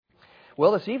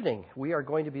Well, this evening we are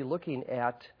going to be looking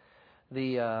at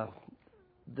the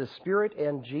Spirit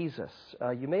and Jesus.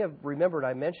 You may have remembered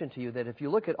I mentioned to you that if you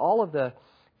look at all of the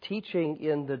teaching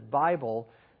in the Bible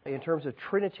in terms of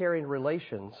Trinitarian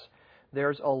relations,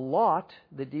 there's a lot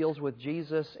that deals with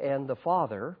Jesus and the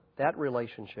Father, that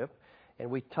relationship,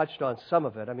 and we touched on some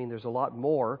of it. I mean, there's a lot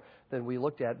more than we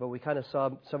looked at, but we kind of saw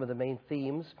some of the main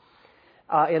themes.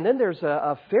 And then there's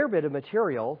a fair bit of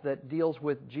material that deals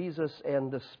with Jesus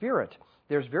and the Spirit.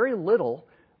 There's very little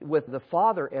with the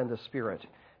Father and the Spirit,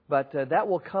 but that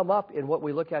will come up in what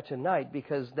we look at tonight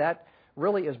because that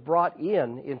really is brought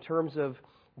in terms of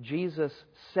Jesus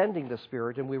sending the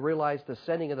Spirit, and we realize the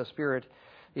sending of the Spirit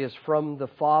is from the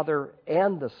Father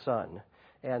and the Son,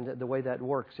 and the way that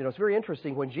works. You know, it's very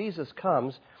interesting. When Jesus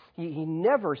comes, he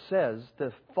never says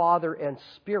the Father and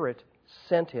Spirit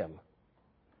sent him.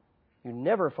 You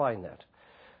never find that.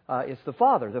 It's the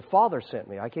Father. The Father sent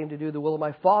me. I came to do the will of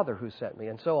my Father who sent me,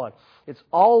 and so on. It's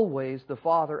always the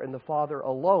Father and the Father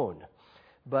alone.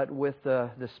 But with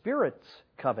the Spirit's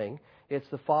coming, it's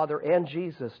the Father and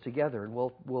Jesus together, and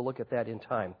we'll look at that in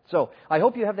time. So I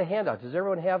hope you have the handout. Does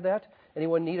everyone have that?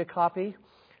 Anyone need a copy?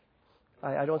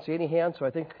 I don't see any hands, so I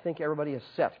think everybody is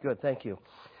set. Good, thank you.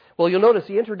 Well, you'll notice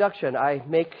the introduction. I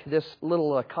make this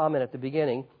little comment at the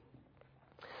beginning.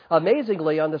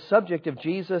 Amazingly, on the subject of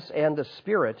Jesus and the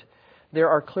Spirit, there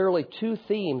are clearly two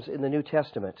themes in the New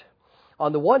Testament.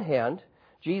 On the one hand,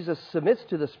 Jesus submits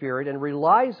to the Spirit and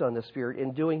relies on the Spirit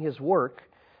in doing His work,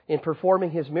 in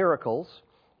performing His miracles,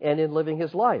 and in living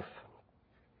His life.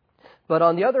 But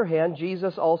on the other hand,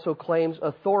 Jesus also claims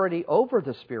authority over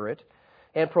the Spirit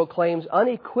and proclaims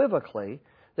unequivocally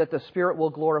that the Spirit will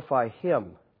glorify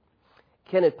Him.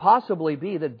 Can it possibly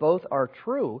be that both are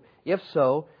true? If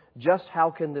so, just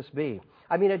how can this be?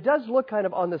 I mean, it does look kind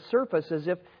of on the surface as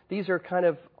if these are kind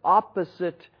of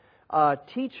opposite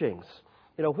teachings.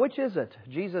 You know, which is it?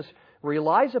 Jesus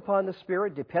relies upon the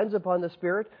Spirit, depends upon the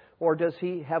Spirit, or does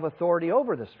He have authority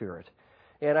over the Spirit?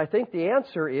 And I think the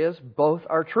answer is both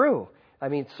are true. I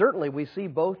mean, certainly we see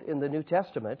both in the New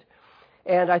Testament.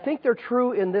 And I think they're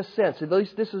true in this sense. At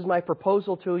least this is my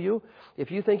proposal to you.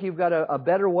 If you think you've got a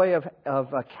better way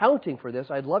of accounting for this,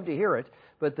 I'd love to hear it.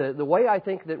 But the way I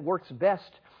think that works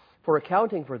best for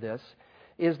accounting for this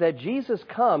is that Jesus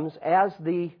comes as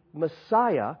the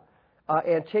Messiah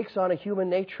and takes on a human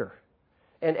nature.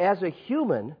 And as a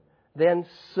human, then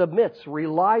submits,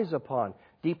 relies upon,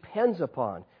 depends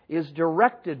upon, is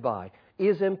directed by,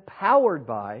 is empowered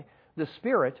by the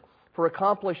Spirit for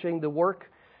accomplishing the work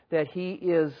that He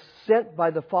is sent by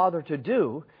the Father to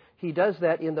do. He does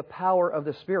that in the power of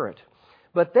the Spirit.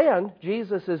 But then,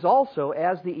 Jesus is also,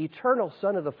 as the eternal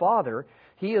Son of the Father,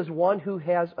 He is one who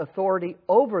has authority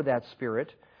over that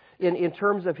Spirit in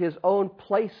terms of His own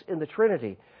place in the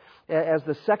Trinity, as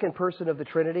the second person of the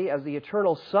Trinity, as the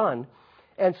eternal Son.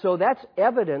 And so that's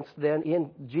evidence then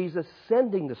in Jesus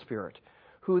sending the Spirit,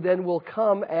 who then will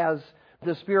come as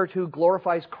the Spirit who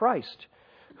glorifies Christ,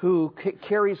 who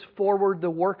carries forward the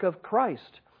work of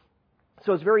Christ.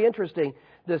 So it's very interesting.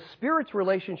 The Spirit's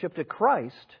relationship to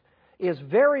Christ is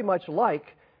very much like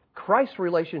Christ's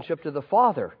relationship to the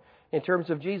Father in terms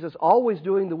of Jesus always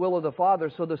doing the will of the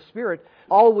Father, so the Spirit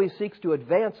always seeks to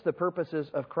advance the purposes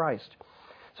of Christ.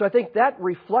 So I think that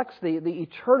reflects the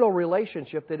eternal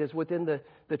relationship that is within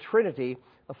the Trinity,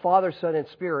 the Father, Son, and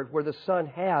Spirit, where the Son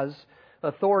has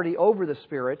authority over the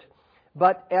Spirit,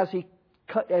 but as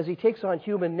He takes on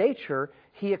human nature,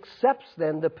 He accepts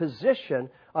then the position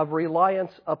of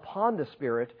reliance upon the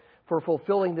Spirit for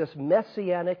fulfilling this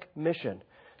messianic mission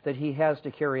that He has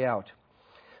to carry out.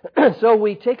 So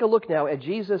we take a look now at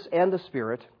Jesus and the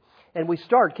Spirit, and we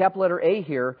start, capital letter A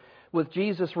here, with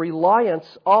Jesus' reliance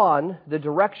on the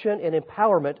direction and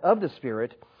empowerment of the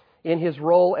Spirit in His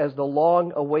role as the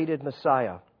long-awaited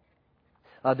Messiah,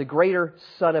 the greater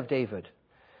Son of David.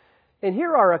 And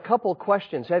here are a couple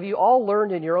questions. Have you all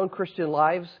learned in your own Christian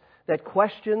lives that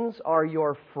questions are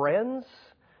your friends,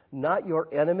 not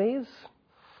your enemies?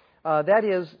 That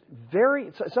is,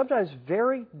 sometimes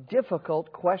very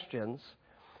difficult questions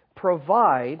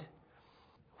provide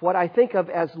what I think of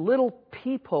as little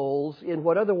peepholes in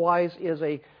what otherwise is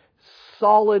a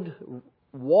solid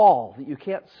wall that you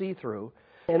can't see through.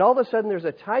 And all of a sudden there's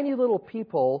a tiny little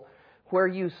peephole where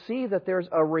you see that there's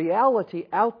a reality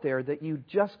out there that you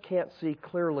just can't see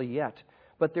clearly yet.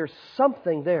 But there's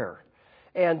something there.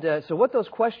 And so what those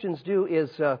questions do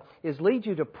is lead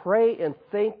you to pray and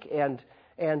think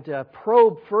and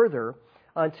probe further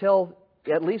until,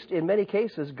 at least in many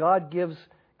cases, God gives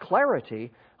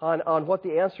clarity on what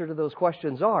the answer to those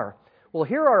questions are. Well,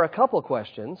 here are a couple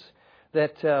questions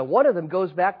that one of them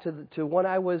goes back to when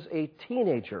I was a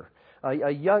teenager.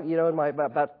 a young, in my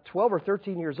about 12 or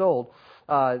 13 years old,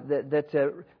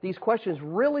 these questions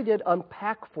really did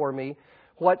unpack for me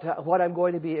what I'm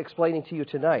going to be explaining to you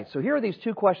tonight. So here are these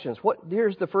two questions.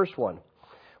 Here's the first one.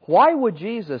 Why would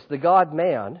Jesus, the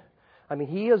God-man,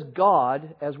 He is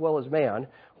God as well as man,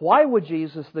 why would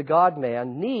Jesus, the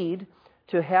God-man, need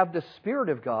to have the Spirit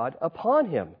of God upon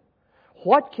Him?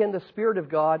 What can the Spirit of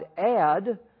God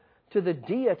add to the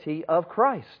deity of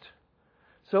Christ?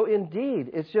 So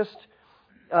indeed, it's just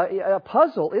a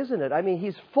puzzle, isn't it?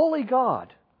 He's fully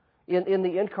God in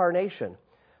the incarnation.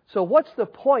 So what's the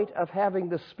point of having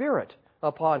the Spirit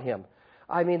upon Him?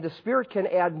 The Spirit can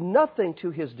add nothing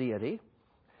to His deity.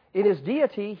 In His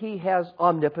deity, He has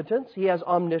omnipotence, He has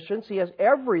omniscience, He has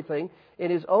everything in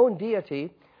His own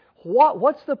deity.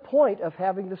 What's the point of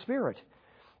having the Spirit?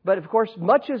 But of course,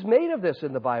 much is made of this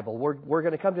in the Bible. We're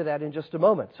going to come to that in just a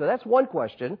moment. So that's one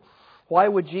question. Why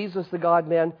would Jesus, the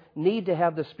God-man, need to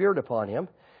have the Spirit upon Him?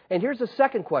 And here's a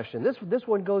second question. This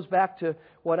one goes back to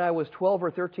when I was 12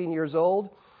 or 13 years old.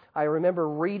 I remember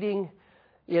reading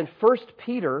in 1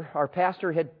 Peter. Our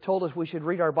pastor had told us we should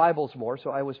read our Bibles more, so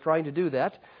I was trying to do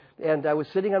that. And I was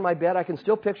sitting on my bed. I can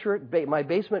still picture it, my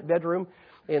basement bedroom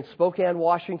in Spokane,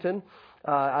 Washington.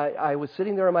 I was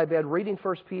sitting there on my bed reading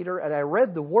 1 Peter, and I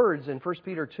read the words in 1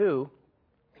 Peter 2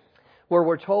 where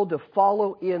we're told to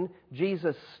follow in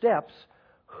Jesus' steps,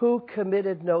 who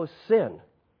committed no sin.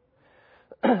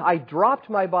 I dropped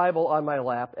my Bible on my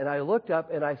lap, and I looked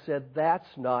up and I said, that's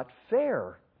not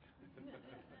fair.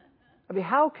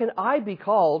 How can I be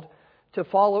called to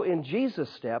follow in Jesus'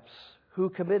 steps, who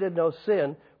committed no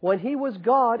sin, when He was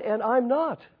God and I'm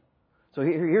not? So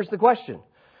here's the question.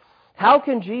 How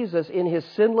can Jesus, in His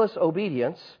sinless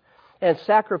obedience and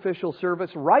sacrificial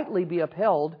service, rightly be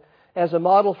upheld as a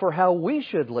model for how we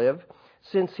should live,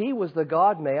 since He was the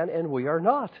God-man and we are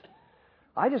not?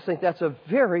 I just think that's a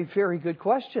very, very good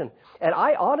question. And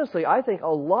I think a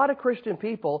lot of Christian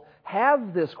people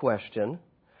have this question,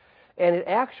 and it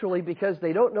actually, because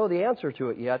they don't know the answer to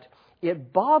it yet,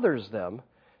 it bothers them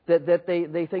that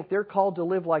they think they're called to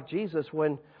live like Jesus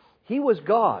when He was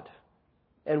God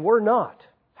and we're not.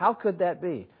 How could that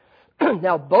be?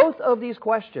 Now, both of these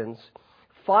questions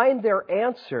find their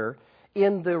answer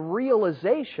in the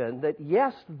realization that,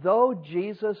 yes, though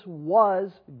Jesus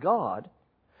was God,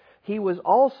 He was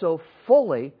also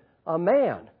fully a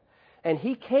man. And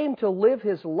He came to live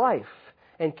His life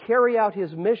and carry out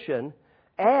His mission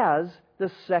as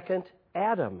the second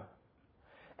Adam,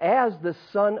 as the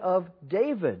son of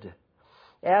David,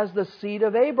 as the seed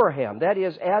of Abraham. That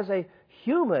is, as a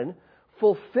human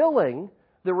fulfilling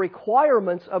the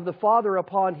requirements of the Father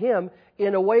upon Him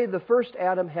in a way the first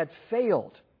Adam had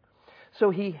failed. So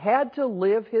He had to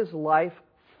live His life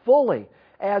fully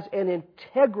as an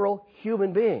integral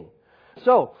human being.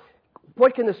 So,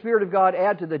 what can the Spirit of God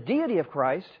add to the deity of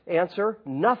Christ? Answer,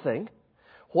 nothing.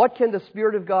 What can the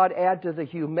Spirit of God add to the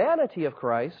humanity of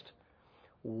Christ?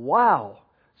 Wow!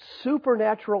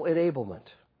 Supernatural enablement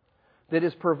that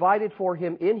is provided for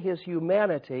Him in His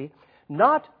humanity,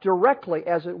 not directly,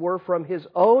 as it were, from His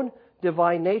own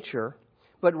divine nature,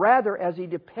 but rather as He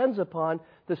depends upon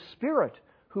the Spirit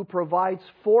who provides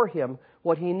for Him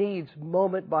what He needs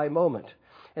moment by moment.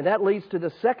 And that leads to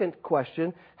the second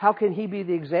question, how can He be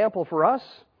the example for us?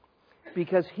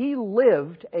 Because He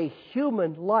lived a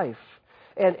human life.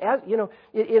 And,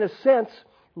 in a sense,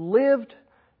 lived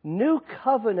new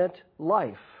covenant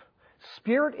life,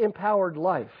 Spirit-empowered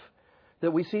life,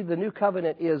 that we see the new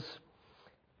covenant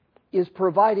is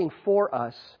providing for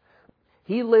us.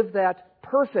 He lived that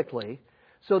perfectly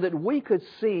so that we could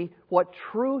see what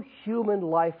true human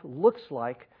life looks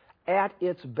like at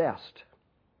its best.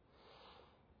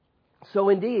 So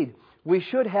indeed, we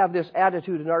should have this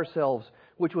attitude in ourselves,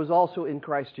 which was also in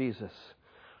Christ Jesus.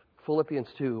 Philippians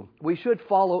 2. We should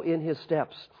follow in His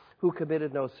steps, who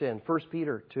committed no sin. 1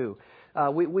 Peter 2.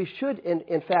 We should,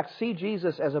 in fact, see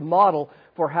Jesus as a model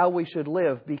for how we should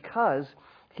live, because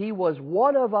He was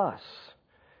one of us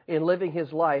in living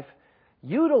His life,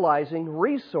 utilizing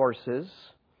resources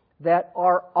that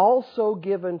are also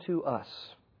given to us.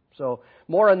 So,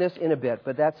 more on this in a bit,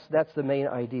 but that's the main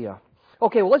idea.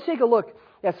 Okay, well, let's take a look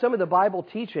at some of the Bible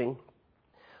teaching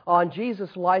on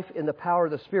Jesus' life in the power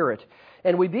of the Spirit.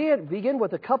 And we begin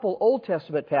with a couple Old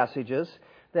Testament passages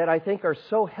that I think are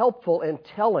so helpful and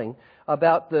telling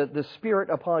about the Spirit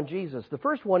upon Jesus. The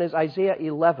first one is Isaiah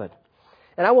 11.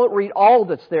 And I won't read all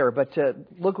that's there, but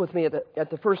look with me at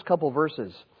the first couple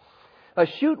verses. A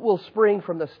shoot will spring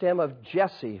from the stem of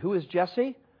Jesse. Who is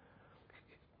Jesse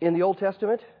in the Old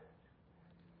Testament?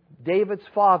 David's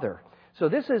father. So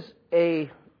this is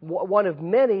one of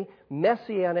many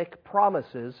messianic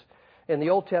promises in the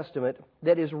Old Testament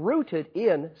that is rooted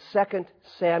in 2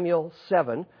 Samuel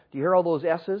 7. Do you hear all those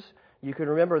S's? You can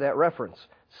remember that reference.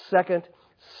 2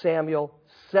 Samuel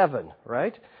 7,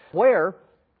 right? Where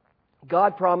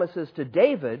God promises to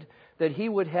David that he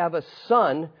would have a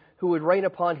son who would reign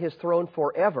upon his throne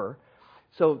forever.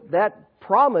 So that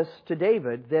promise to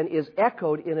David then is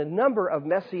echoed in a number of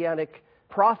messianic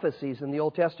prophecies in the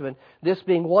Old Testament, this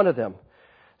being one of them.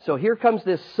 So here comes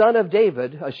this son of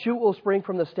David. A shoot will spring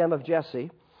from the stem of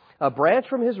Jesse. A branch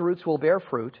from his roots will bear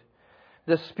fruit.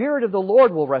 The Spirit of the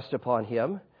Lord will rest upon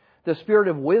him. The Spirit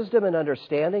of wisdom and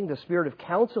understanding, the Spirit of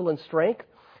counsel and strength,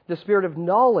 the Spirit of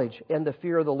knowledge and the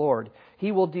fear of the Lord.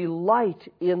 He will delight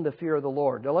in the fear of the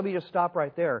Lord. Now let me just stop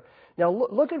right there. Now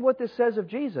look at what this says of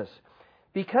Jesus.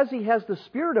 Because He has the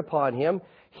Spirit upon Him,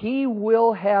 He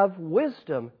will have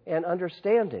wisdom and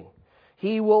understanding.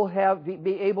 He will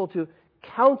be able to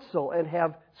counsel and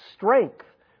have strength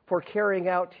for carrying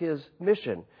out His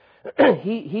mission.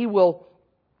 He will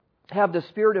have the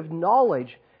spirit of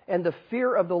knowledge and the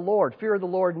fear of the Lord. Fear of the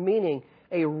Lord meaning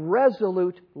a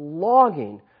resolute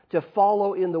longing to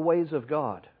follow in the ways of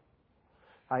God.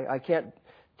 I can't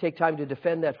take time to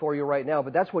defend that for you right now,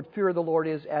 but that's what fear of the Lord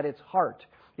is at its heart,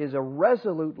 is a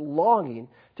resolute longing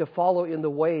to follow in the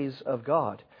ways of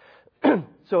God.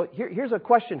 So here's a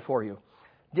question for you.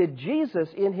 Did Jesus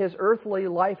in His earthly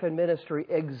life and ministry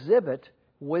exhibit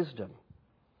wisdom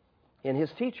in His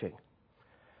teaching,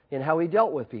 in how He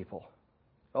dealt with people?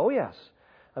 Oh, yes.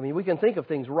 I mean, we can think of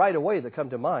things right away that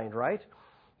come to mind, right?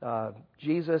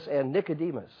 Jesus and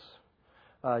Nicodemus.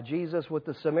 Jesus with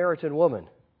the Samaritan woman.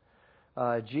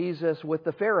 Jesus with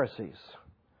the Pharisees.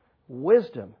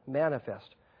 Wisdom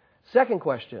manifest. Second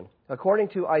question. According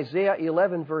to Isaiah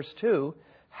 11 verse 2,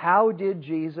 how did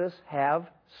Jesus have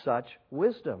such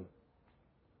wisdom?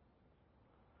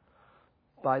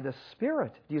 By the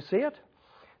Spirit. Do you see it?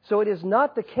 So it is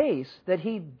not the case that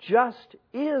He just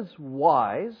is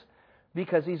wise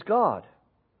because He's God.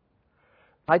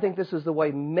 I think this is the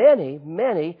way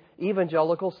many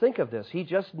evangelicals think of this. He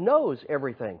just knows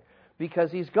everything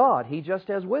because He's God. He just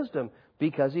has wisdom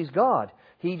because He's God.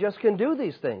 He just can do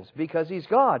these things because He's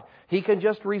God. He can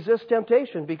just resist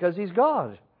temptation because He's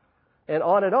God. And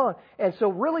on and on. And so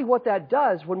really what that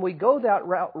does when we go that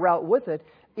route with it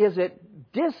is it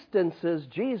distances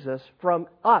Jesus from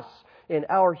us in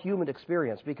our human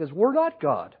experience because we're not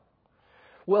God.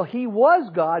 Well, He was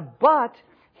God, but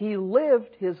He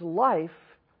lived His life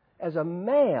as a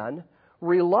man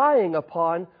relying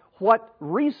upon what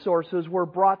resources were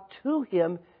brought to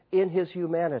Him in His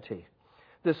humanity.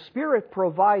 The Spirit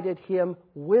provided Him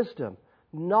wisdom,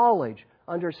 knowledge,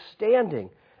 understanding,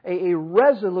 a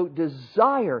resolute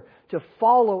desire to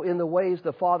follow in the ways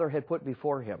the Father had put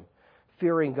before Him,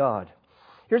 fearing God.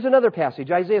 Here's another passage,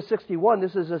 Isaiah 61.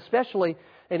 This is especially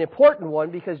an important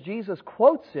one because Jesus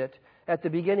quotes it at the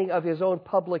beginning of His own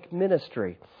public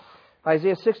ministry.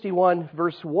 Isaiah 61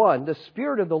 verse 1, the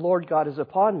Spirit of the Lord God is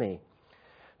upon me,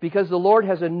 because the Lord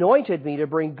has anointed me to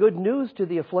bring good news to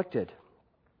the afflicted.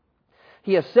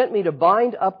 He has sent me to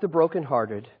bind up the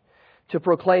brokenhearted, to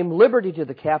proclaim liberty to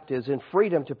the captives and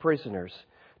freedom to prisoners,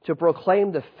 to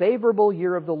proclaim the favorable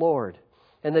year of the Lord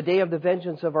and the day of the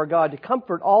vengeance of our God, to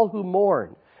comfort all who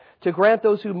mourn, to grant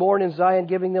those who mourn in Zion,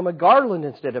 giving them a garland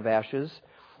instead of ashes,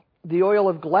 the oil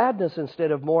of gladness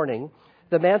instead of mourning,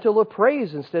 the mantle of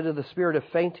praise instead of the spirit of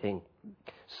fainting.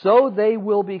 So they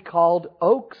will be called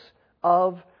oaks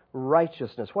of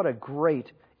righteousness. What a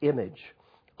great image.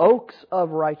 Oaks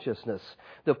of righteousness,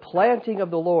 the planting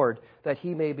of the Lord, that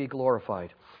He may be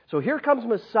glorified. So here comes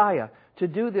Messiah to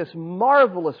do this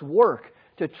marvelous work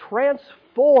to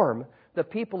transform the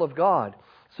people of God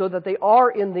so that they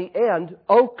are in the end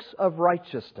oaks of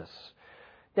righteousness.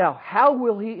 Now, how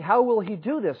will he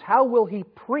do this? How will He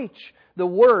preach the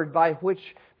word by which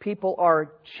people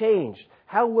are changed?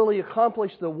 How will He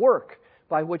accomplish the work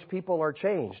by which people are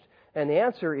changed? And the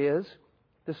answer is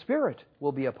the Spirit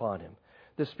will be upon Him.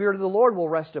 The Spirit of the Lord will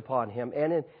rest upon Him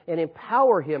and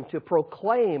empower Him to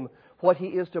proclaim what He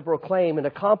is to proclaim and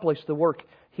accomplish the work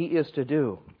He is to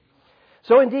do.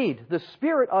 So indeed, the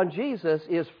Spirit on Jesus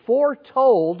is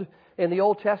foretold in the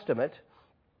Old Testament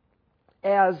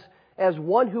as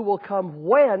one who will come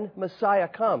when Messiah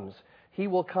comes. He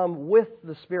will come with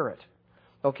the Spirit.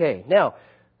 Okay, now,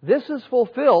 this is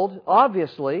fulfilled,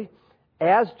 obviously,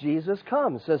 as Jesus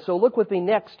comes. And so look with me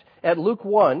next at Luke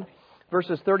 1,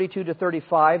 verses 32 to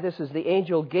 35. This is the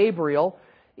angel Gabriel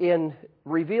in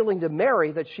revealing to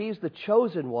Mary that she's the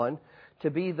chosen one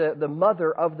to be the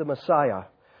mother of the Messiah.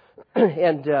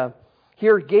 And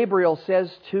here Gabriel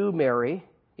says to Mary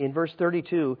in verse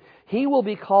 32, He will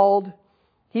be called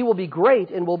He will be great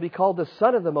and will be called the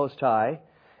Son of the Most High,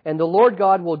 and the Lord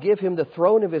God will give him the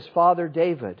throne of his father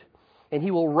David, and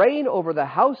he will reign over the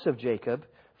house of Jacob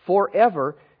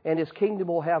forever, and his kingdom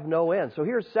will have no end. So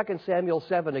here's 2 Samuel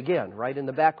 7 again, right in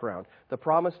the background. The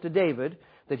promise to David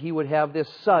that he would have this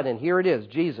son, and here it is,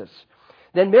 Jesus.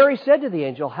 Then Mary said to the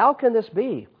angel, "How can this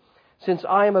be, since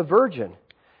I am a virgin?"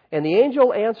 And the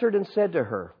angel answered and said to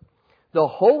her, "The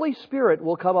Holy Spirit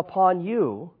will come upon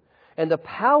you, and the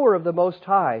power of the Most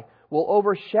High will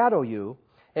overshadow you,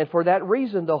 and for that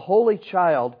reason the Holy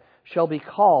Child shall be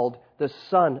called the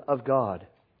Son of God."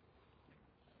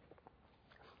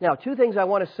 Now, two things I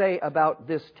want to say about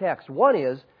this text. One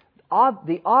is,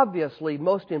 the obviously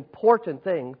most important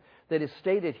thing that is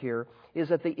stated here is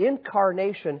that the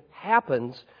incarnation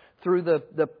happens through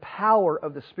the power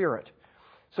of the Spirit.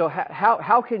 So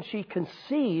how can she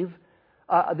conceive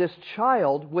this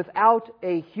child without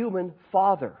a human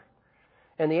father?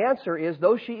 And the answer is,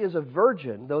 though she is a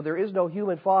virgin, though there is no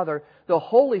human father, the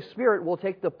Holy Spirit will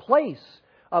take the place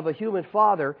of a human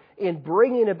father in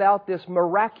bringing about this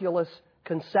miraculous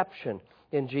conception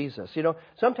in Jesus. You know,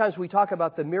 sometimes we talk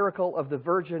about the miracle of the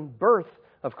virgin birth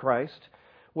of Christ.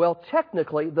 Well,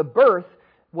 technically, the birth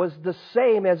was the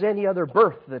same as any other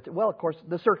birth. Well, of course,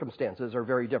 the circumstances are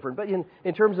very different, but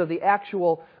in terms of the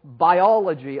actual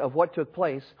biology of what took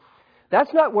place,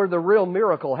 that's not where the real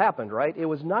miracle happened, right? It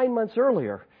was 9 months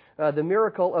earlier, the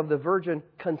miracle of the virgin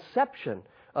conception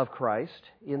of Christ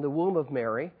in the womb of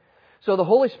Mary. So the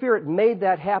Holy Spirit made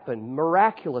that happen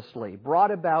miraculously, brought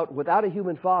about without a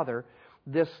human father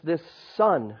this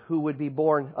son who would be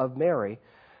born of Mary.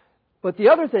 But the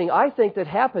other thing I think that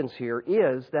happens here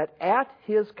is that at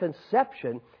his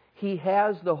conception, he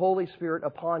has the Holy Spirit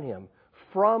upon him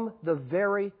from the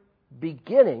very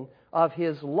beginning of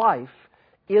his life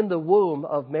in the womb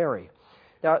of Mary.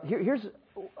 Now, here's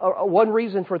one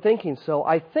reason for thinking so.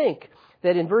 I think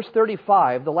that in verse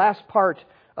 35, the last part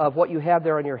of what you have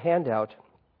there on your handout,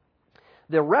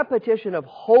 the repetition of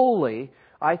holy,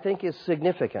 I think, is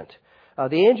significant.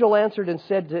 The angel answered and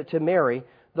said to Mary,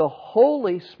 "The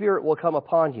Holy Spirit will come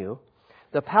upon you.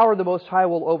 The power of the Most High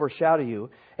will overshadow you.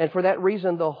 And for that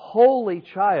reason, the Holy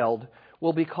Child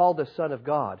will be called the Son of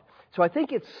God." So I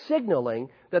think it's signaling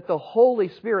that the Holy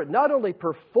Spirit not only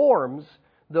performs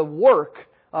the work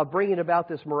of bringing about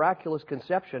this miraculous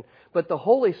conception, but the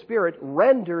Holy Spirit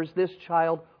renders this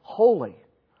child holy.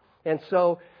 And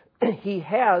so he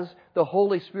has the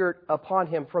Holy Spirit upon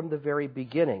him from the very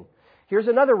beginning. Here's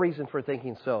another reason for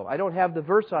thinking so. I don't have the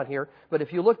verse on here, but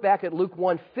if you look back at Luke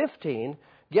 1:15,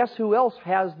 guess who else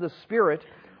has the Spirit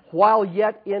while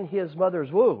yet in his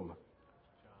mother's womb?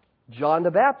 John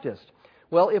the Baptist.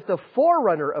 Well, if the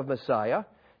forerunner of Messiah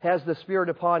has the Spirit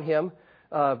upon him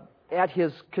at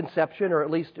his conception, or at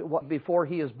least before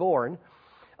he is born,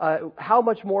 how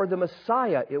much more the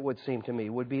Messiah, it would seem to me,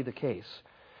 would be the case.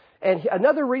 And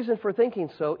another reason for thinking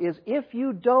so is if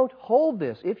you don't hold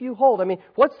this,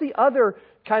 what's the other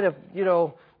kind of,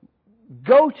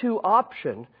 go-to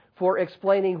option for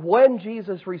explaining when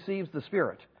Jesus receives the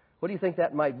Spirit? What do you think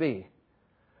that might be?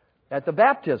 At the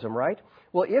baptism, right?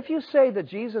 Well, if you say that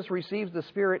Jesus receives the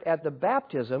Spirit at the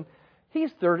baptism,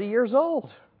 he's 30 years old.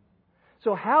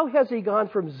 So how has he gone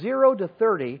from 0 to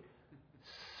 30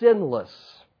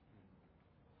 sinless?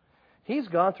 He's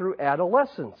gone through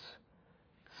adolescence.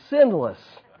 Sinless.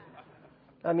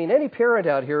 I mean, any parent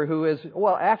out here who is,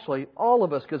 well, actually, all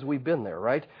of us, because we've been there,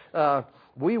 right?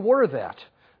 We were that.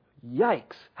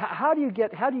 Yikes. How do you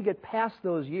get past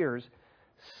those years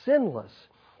sinless?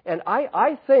 And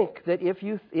I think that if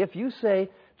you say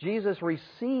Jesus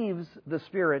receives the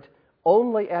Spirit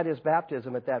only at his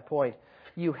baptism at that point,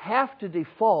 you have to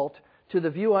default to the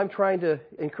view I'm trying to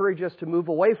encourage us to move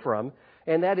away from,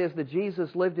 and that is that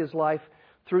Jesus lived his life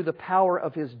through the power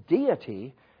of his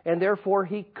deity, and therefore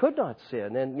he could not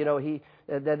sin, and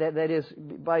that is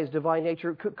by his divine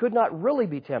nature could not really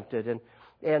be tempted,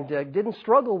 and didn't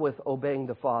struggle with obeying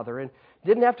the Father, and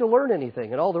didn't have to learn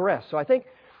anything, and all the rest. So I think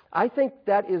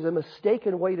that is a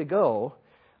mistaken way to go,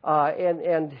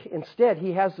 and instead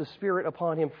he has the Spirit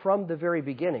upon him from the very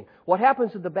beginning. What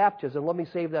happens at the baptism? Let me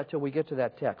save that till we get to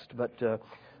that text, but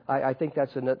I think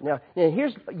that's enough. Now, and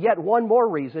here's yet one more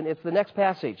reason. It's the next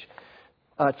passage.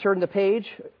 Turn the page,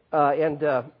 and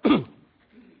the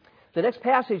next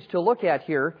passage to look at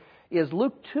here is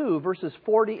Luke 2, verses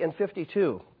 40 and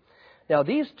 52. Now,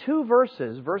 these two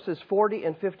verses 40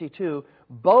 and 52,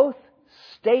 both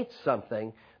state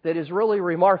something that is really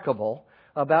remarkable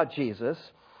about Jesus.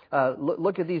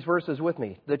 Look at these verses with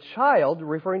me. The child,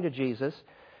 referring to Jesus,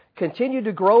 continued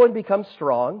to grow and become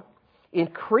strong,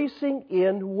 increasing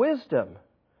in wisdom,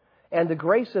 and the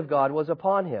grace of God was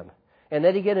upon him. And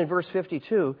then again in verse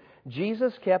 52,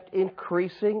 Jesus kept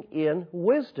increasing in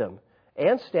wisdom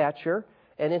and stature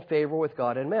and in favor with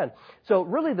God and men. So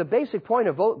really the basic point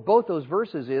of both those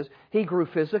verses is he grew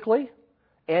physically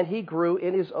and he grew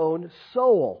in his own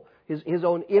soul. His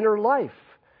own inner life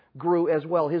grew as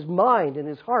well. His mind and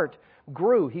his heart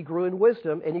grew. He grew in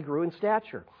wisdom and he grew in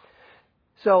stature.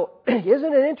 So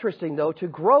isn't it interesting, though, to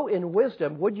grow in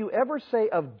wisdom? Would you ever say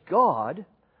of God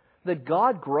that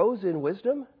God grows in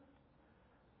wisdom?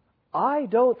 I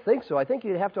don't think so. I think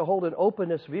you'd have to hold an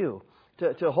openness view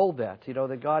to hold that,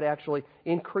 that God actually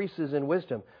increases in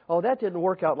wisdom. Oh, that didn't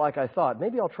work out like I thought.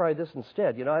 Maybe I'll try this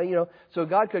instead. So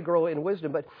God could grow in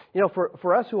wisdom. But,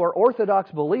 for us who are Orthodox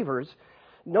believers,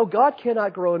 no, God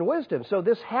cannot grow in wisdom. So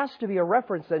this has to be a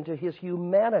reference then to His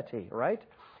humanity, right?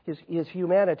 His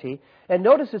humanity. And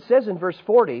notice it says in verse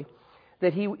 40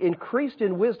 that He increased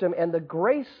in wisdom and the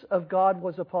grace of God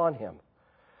was upon Him.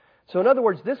 So in other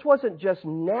words, this wasn't just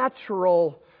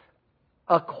natural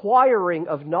acquiring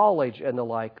of knowledge and the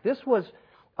like. This was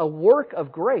a work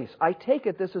of grace. I take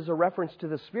it this is a reference to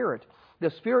the Spirit.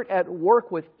 The Spirit at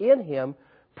work within Him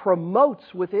promotes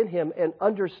within Him an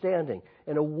understanding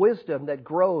and a wisdom that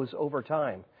grows over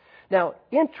time. Now,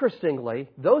 interestingly,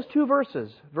 those two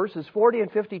verses 40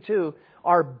 and 52,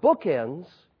 are bookends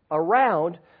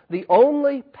around the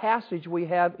only passage we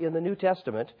have in the New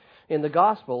Testament, in the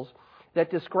Gospels,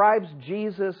 that describes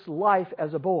Jesus' life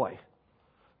as a boy.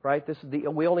 Right?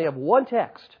 We only have one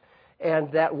text,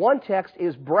 and that one text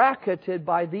is bracketed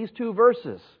by these two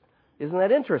verses. Isn't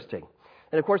that interesting?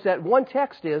 And of course, that one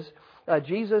text is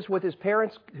Jesus with His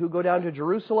parents who go down to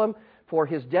Jerusalem for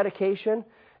His dedication.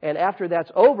 And after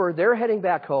that's over, they're heading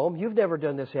back home. You've never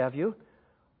done this, have you?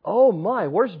 Oh my,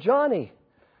 where's Johnny?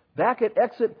 Back at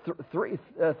exit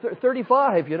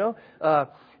 35,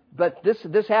 But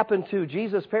this happened to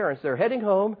Jesus' parents. They're heading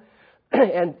home,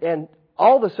 and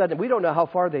all of a sudden, we don't know how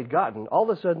far they'd gotten. All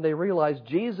of a sudden, they realize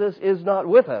Jesus is not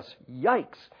with us.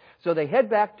 Yikes. So they head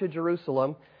back to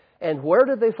Jerusalem, and where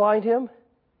did they find Him?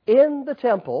 In the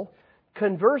temple,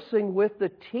 conversing with the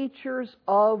teachers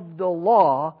of the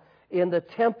law in the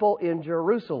temple in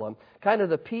Jerusalem. Kind of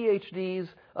the PhDs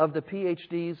of the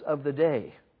PhDs of the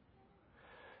day.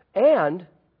 And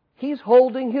He's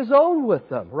holding His own with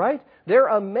them, right? They're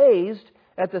amazed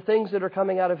at the things that are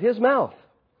coming out of His mouth.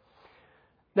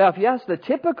 Now, if you ask the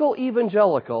typical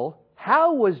evangelical,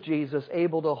 how was Jesus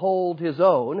able to hold His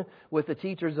own with the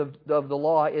teachers of the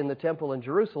law in the temple in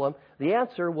Jerusalem? The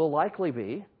answer will likely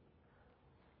be,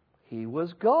 He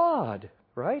was God,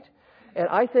 right? And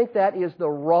I think that is the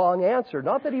wrong answer.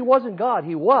 Not that He wasn't God,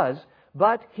 He was,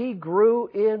 but He grew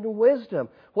in wisdom.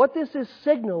 What this is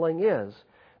signaling is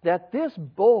that this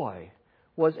boy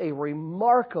was a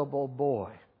remarkable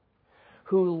boy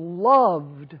who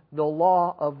loved the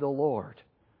law of the Lord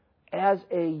as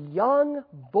a young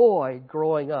boy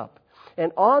growing up.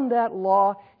 And on that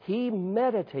law, he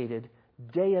meditated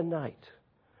day and night.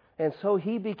 And so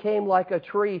he became like a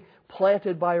tree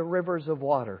planted by rivers of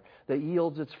water that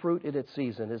yields its fruit in its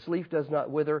season. Its leaf does not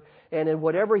wither, and in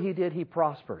whatever he did, he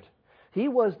prospered. He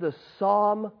was the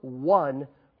Psalm 1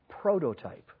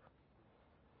 prototype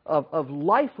of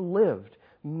life lived,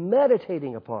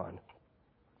 meditating upon,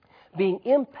 being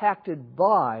impacted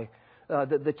by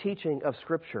the teaching of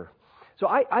Scripture. So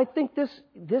I think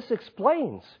this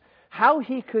explains how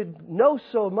he could know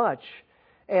so much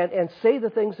and say the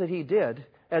things that he did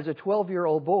as a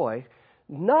 12-year-old boy,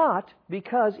 not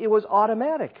because it was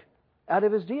automatic out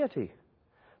of his deity,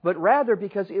 but rather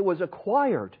because it was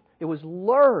acquired, it was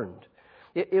learned.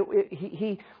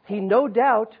 He no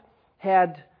doubt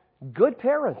had good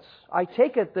parents. I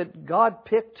take it that God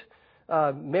picked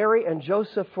Mary and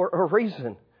Joseph for a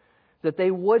reason, that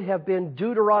they would have been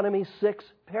Deuteronomy 6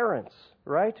 parents,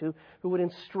 right? Who would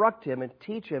instruct him and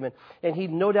teach him. And he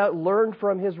no doubt learned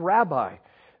from his rabbi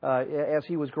as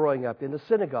he was growing up in the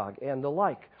synagogue and the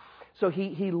like. So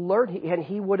he learned, and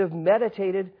he would have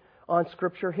meditated on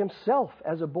Scripture himself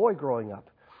as a boy growing up.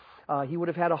 He would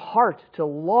have had a heart to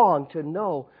long to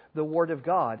know the Word of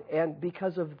God. And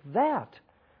because of that,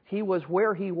 he was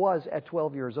where he was at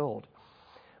 12 years old.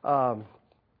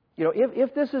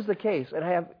 If this is the case, and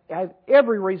I have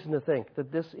every reason to think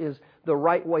that this is the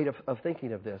right way of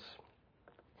thinking of this.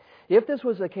 If this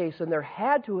was the case, then there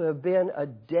had to have been a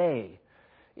day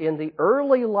in the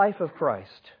early life of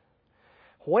Christ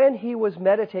when he was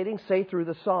meditating, say, through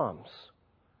the Psalms.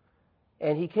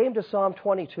 And he came to Psalm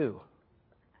 22,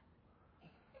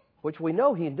 which we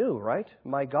know he knew, right?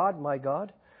 My God,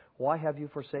 why have you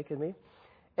forsaken me?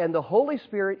 And the Holy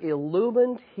Spirit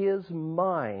illumined his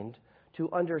mind to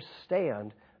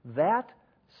understand that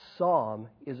psalm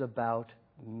is about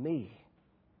me.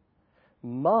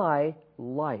 my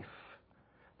life,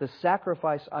 the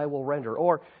sacrifice I will render.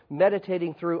 Or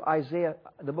meditating through Isaiah,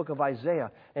 the book of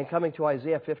Isaiah, and coming to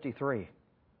Isaiah 53.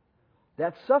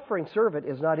 That suffering servant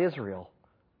is not Israel.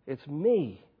 It's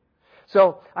me.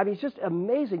 So, I mean, it's just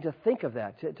amazing to think of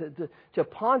that, to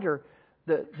ponder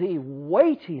the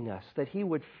weightiness that he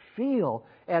would feel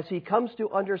as he comes to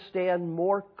understand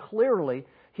more clearly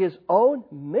his own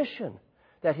mission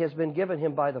that has been given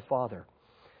him by the Father.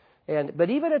 But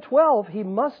even at 12, he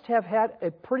must have had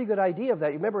a pretty good idea of that.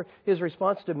 You remember his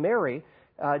response to Mary,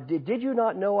 did you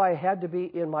not know I had to be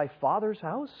in my Father's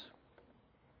house?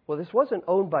 Well, this wasn't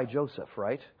owned by Joseph,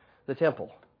 right? The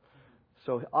temple.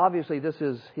 So obviously this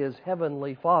is his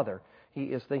heavenly Father he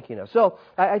is thinking of. So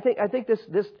I think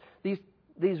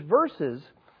these verses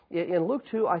in Luke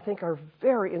 2, I think, are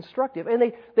very instructive. And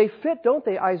they fit, don't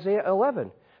they, Isaiah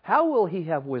 11. How will he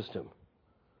have wisdom?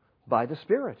 By the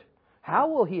Spirit. How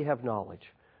will he have knowledge?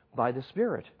 By the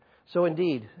Spirit. So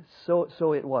indeed,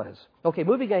 so it was. Okay,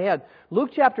 moving ahead. Luke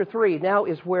chapter 3 now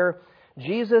is where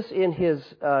Jesus, in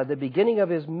the beginning of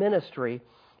his ministry,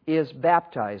 is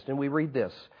baptized. And we read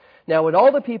this. Now, when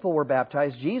all the people were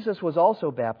baptized, Jesus was also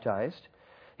baptized.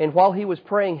 And while he was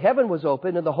praying, heaven was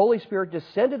opened, and the Holy Spirit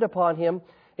descended upon him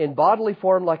in bodily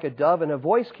form like a dove, and a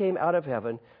voice came out of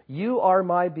heaven, "You are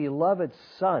my beloved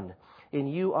Son, in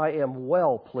you I am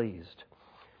well pleased."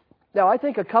 Now, I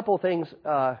think a couple things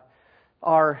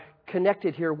are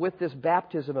connected here with this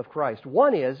baptism of Christ.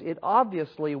 One is, it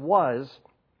obviously was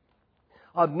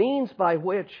a means by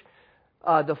which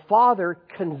the Father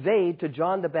conveyed to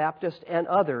John the Baptist and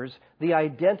others the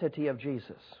identity of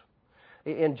Jesus.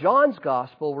 In John's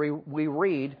Gospel, we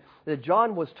read that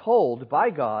John was told by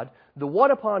God, "The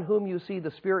one upon whom you see the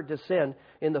Spirit descend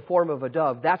in the form of a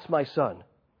dove, that's my Son."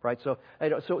 Right? So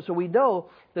we know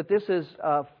that this is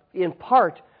in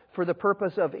part for the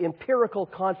purpose of empirical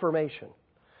confirmation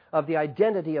of the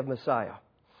identity of Messiah.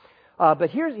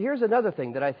 But here's another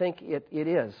thing that I think it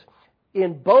is.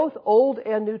 In both Old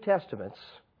and New Testaments,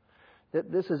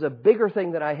 this is a bigger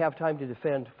thing that I have time to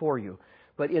defend for you,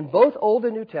 but in both Old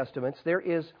and New Testaments, there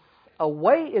is a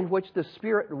way in which the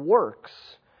Spirit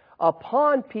works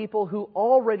upon people who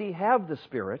already have the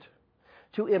Spirit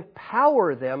to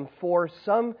empower them for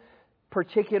some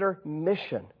particular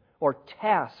mission or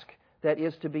task that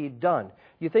is to be done.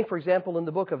 You think, for example, in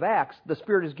the book of Acts, the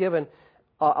Spirit is given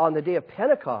on the day of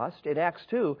Pentecost in Acts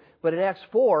 2, but in Acts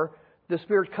 4, the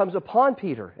Spirit comes upon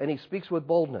Peter and he speaks with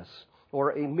boldness,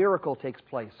 or a miracle takes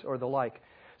place, or the like.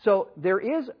 So there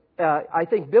is, I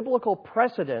think, biblical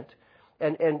precedent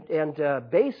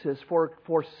and basis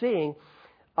for seeing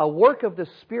a work of the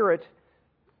Spirit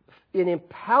in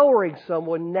empowering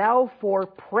someone now for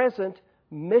present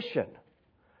mission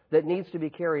that needs to be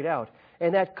carried out.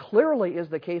 And that clearly is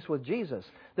the case with Jesus.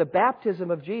 The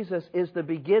baptism of Jesus is the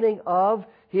beginning of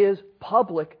his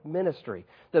public ministry.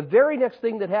 The very next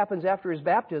thing that happens after his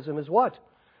baptism is what?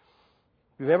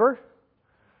 Remember?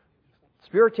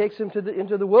 Spirit takes him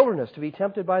into the wilderness to be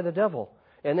tempted by the devil.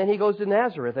 And then he goes to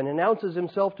Nazareth and announces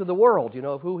himself to the world,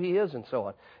 of who he is and so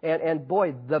on. And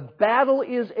boy, the battle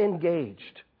is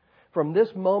engaged from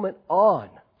this moment on.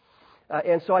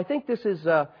 And so I think this is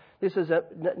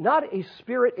not a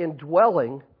Spirit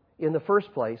indwelling in the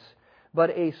first place,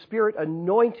 but a Spirit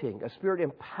anointing, a Spirit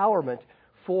empowerment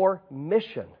for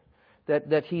mission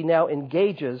that he now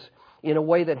engages in a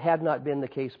way that had not been the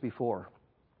case before.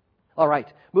 All right,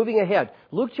 moving ahead.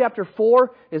 Luke chapter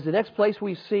 4 is the next place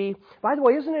we see. By the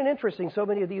way, isn't it interesting so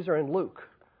many of these are in Luke?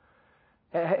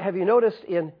 Have you noticed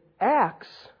in Acts,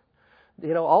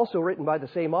 also written by the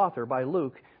same author, by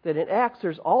Luke, that in Acts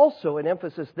there's also an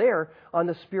emphasis there on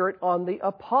the Spirit on the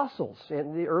apostles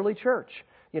in the early church,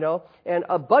 and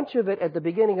a bunch of it at the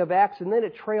beginning of Acts, and then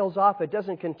it trails off. It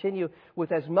doesn't continue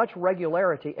with as much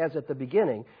regularity as at the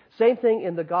beginning. Same thing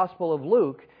in the Gospel of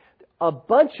Luke. A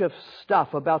bunch of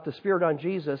stuff about the Spirit on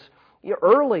Jesus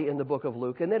early in the book of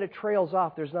Luke, and then it trails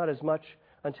off. There's not as much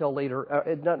until later,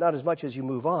 not as much as you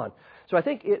move on. So I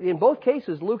think in both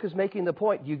cases, Luke is making the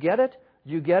point. You get it?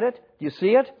 You get it? You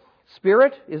see it?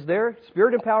 Spirit is there.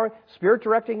 Spirit empowering. Spirit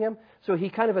directing him. So he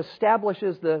kind of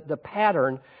establishes the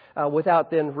pattern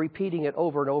without then repeating it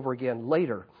over and over again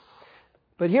later.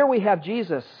 But here we have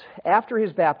Jesus after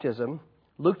his baptism,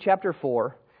 Luke chapter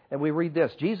 4, and we read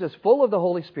this. Jesus, full of the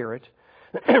Holy Spirit,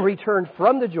 returned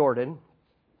from the Jordan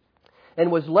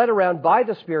and was led around by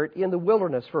the Spirit in the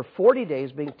wilderness for 40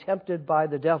 days, being tempted by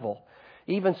the devil.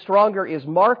 Even stronger is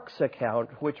Mark's account,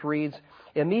 which reads,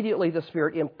 immediately the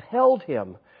Spirit impelled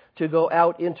him to go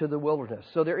out into the wilderness.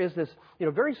 So there is this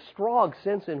very strong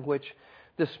sense in which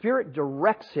the Spirit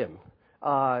directs him,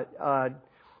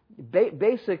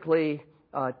 basically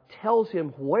tells him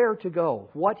where to go,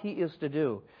 what he is to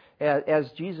do,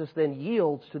 as Jesus then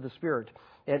yields to the Spirit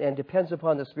and depends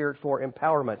upon the Spirit for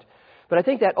empowerment. But I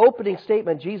think that opening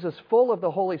statement, Jesus full of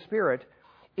the Holy Spirit,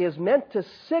 is meant to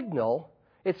signal,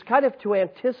 it's kind of to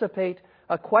anticipate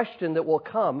a question that will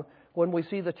come when we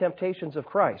see the temptations of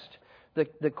Christ.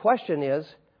 The question is,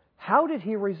 how did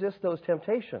he resist those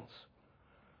temptations?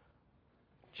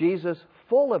 Jesus,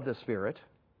 full of the Spirit,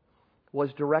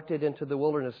 was directed into the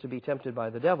wilderness to be tempted by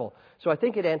the devil. So I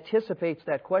think it anticipates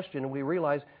that question, and we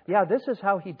realize, yeah, this is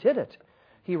how he did it.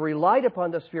 He relied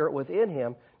upon the Spirit within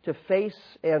him to face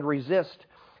and resist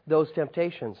those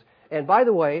temptations. And by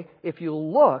the way, if you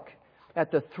look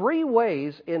at the three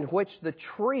ways in which the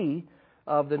tree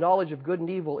of the knowledge of good and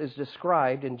evil is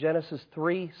described in Genesis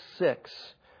 3:6,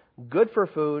 good for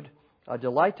food, a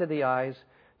delight to the eyes,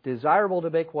 desirable to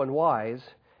make one wise,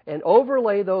 and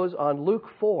overlay those on Luke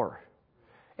 4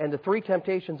 and the three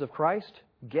temptations of Christ,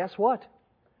 guess what?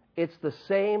 It's the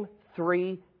same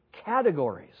three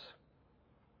categories.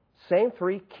 Same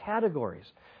three categories.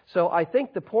 So I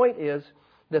think the point is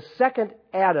the second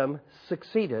Adam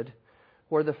succeeded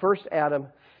where the first Adam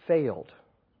failed.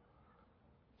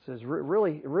 This is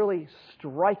really, really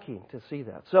striking to see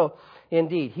that. So,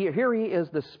 indeed, here he is,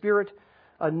 the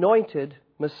Spirit-anointed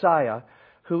Messiah,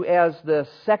 who as the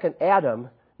second Adam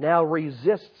now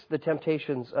resists the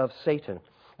temptations of Satan.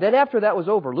 Then after that was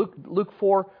over, Luke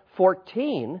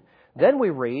 4:14, then we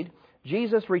read,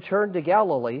 Jesus returned to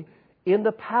Galilee in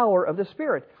the power of the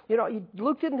Spirit. You know,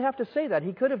 Luke didn't have to say that.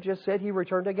 He could have just said he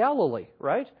returned to Galilee,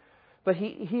 right? But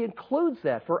he includes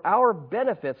that for our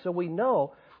benefit so we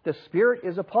know the Spirit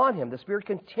is upon him. The Spirit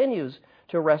continues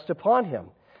to rest upon him.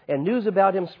 And news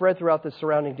about him spread throughout the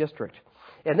surrounding district.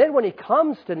 And then when he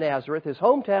comes to Nazareth, his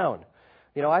hometown,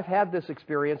 you know, I've had this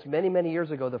experience many, many years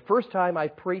ago. The first time I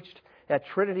preached at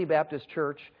Trinity Baptist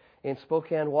Church in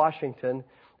Spokane, Washington,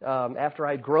 after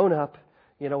I'd grown up,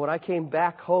 you know, when I came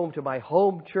back home to my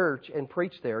home church and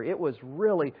preached there, it was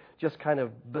really just kind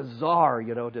of bizarre,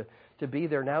 you know, to be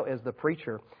there now as the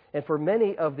preacher. And for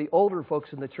many of the older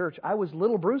folks in the church, I was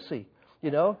little Brucey,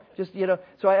 you know, just, you know.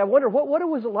 So I wonder, what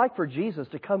was it like for Jesus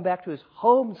to come back to his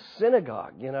home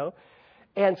synagogue, you know,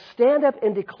 and stand up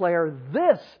and declare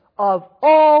this of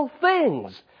all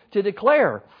things to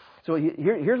declare. So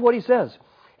here's what he says.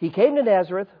 He came to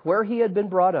Nazareth, where he had been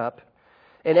brought up,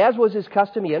 and as was his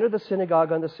custom, he entered the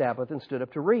synagogue on the Sabbath and stood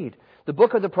up to read. The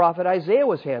book of the prophet Isaiah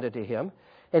was handed to him,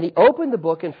 and he opened the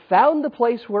book and found the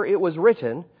place where it was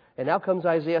written, and now comes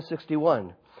Isaiah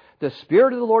 61. The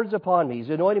Spirit of the Lord is upon me. He's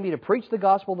anointed me to preach the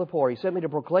gospel to the poor. He sent me to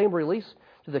proclaim release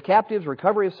to the captives,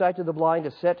 recovery of sight to the blind,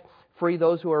 to set free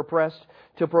those who are oppressed,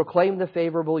 to proclaim the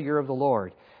favorable year of the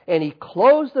Lord. And he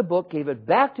closed the book, gave it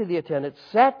back to the attendant,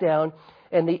 sat down,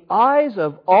 and the eyes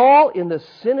of all in the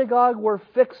synagogue were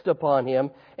fixed upon him,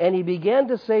 and he began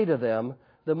to say to them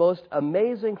the most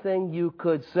amazing thing you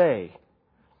could say.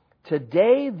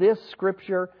 Today this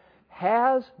scripture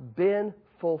has been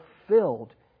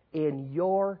fulfilled in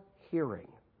your hearing.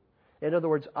 In other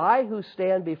words, I who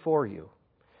stand before you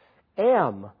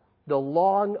am the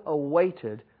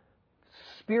long-awaited,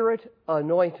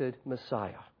 Spirit-anointed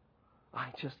Messiah.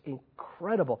 Just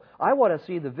incredible. I want to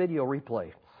see the video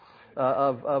replay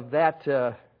of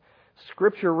that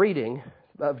scripture reading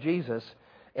of Jesus.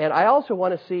 And I also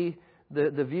want to see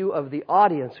the view of the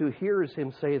audience who hears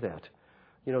him say that.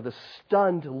 You know, the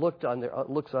stunned looks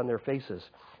on their faces.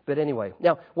 But anyway,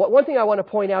 now, one thing I want to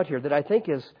point out here that I think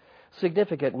is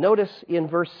significant. Notice in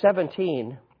verse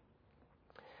 17,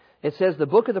 it says, the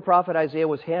book of the prophet Isaiah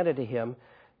was handed to him.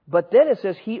 But then it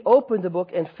says he opened the book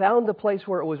and found the place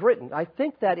where it was written. I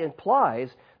think that implies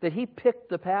that he picked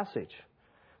the passage.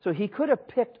 So he could have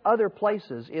picked other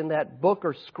places in that book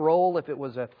or scroll if it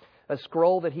was a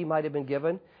scroll that he might have been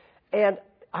given. And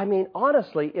I mean,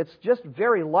 honestly, it's just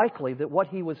very likely that what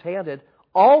he was handed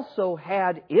also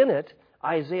had in it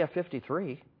Isaiah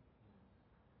 53.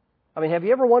 I mean, have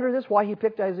you ever wondered this, why he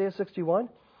picked Isaiah 61?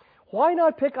 Why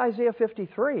not pick Isaiah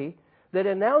 53 that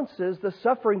announces the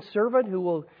suffering servant who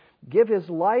will give his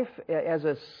life as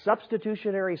a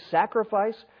substitutionary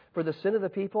sacrifice for the sin of the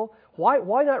people?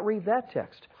 Why not read that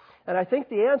text? And I think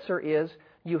the answer is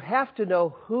you have to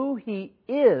know who he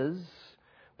is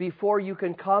before you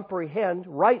can comprehend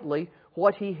rightly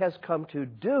what he has come to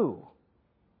do.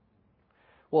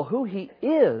 Well, who he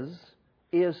is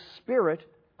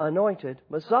Spirit-anointed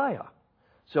Messiah.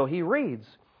 So he reads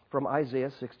from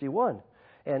Isaiah 61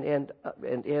 and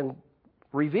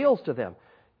reveals to them,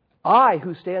 I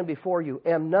who stand before you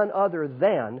am none other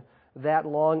than that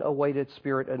long-awaited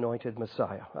Spirit-anointed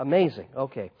Messiah. Amazing.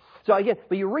 Okay. So again,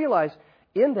 but you realize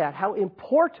in that how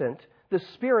important the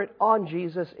Spirit on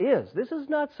Jesus is. This is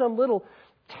not some little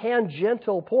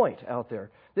tangential point out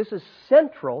there. This is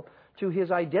central to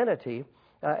His identity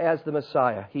as the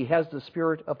Messiah. He has the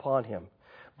Spirit upon Him.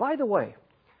 By the way,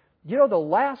 you know the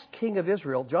last king of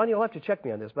Israel, John, you'll have to check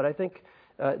me on this, but I think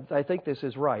this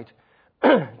is right.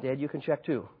 Dad, you can check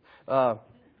too. That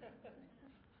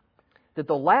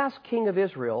the last king of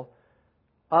Israel,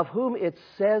 of whom it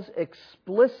says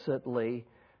explicitly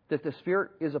that the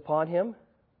Spirit is upon him.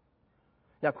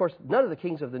 Now, of course, none of the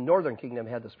kings of the northern kingdom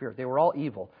had the Spirit. They were all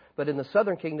evil. But in the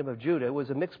southern kingdom of Judah, it was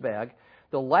a mixed bag.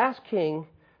 The last king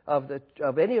of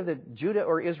any of the Judah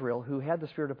or Israel who had the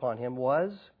Spirit upon him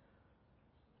was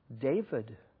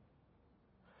David.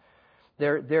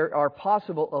 There are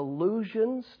possible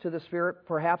allusions to the Spirit,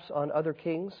 perhaps on other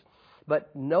kings,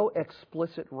 but no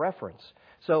explicit reference.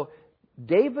 So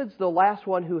David's the last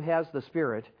one who has the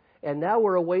Spirit, and now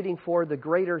we're awaiting for the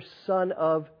greater son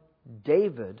of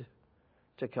David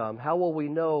to come. How will we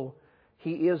know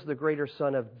he is the greater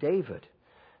son of David?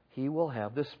 He will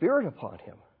have the Spirit upon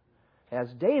him. As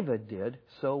David did,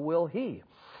 so will he.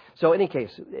 So in any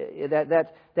case,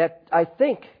 that I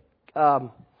think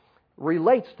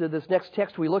relates to this next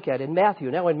text we look at in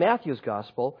Matthew. Now in Matthew's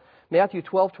Gospel, Matthew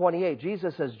 12:28,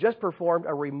 Jesus has just performed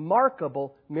a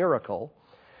remarkable miracle.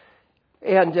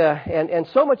 And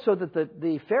so much so that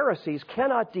the Pharisees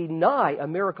cannot deny a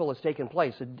miracle has taken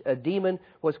place. A demon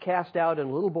was cast out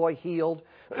and a little boy healed.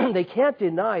 They can't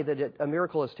deny that a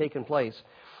miracle has taken place.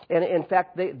 And in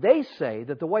fact, they say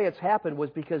that the way it's happened was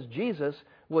because Jesus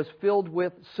was filled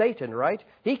with Satan, right?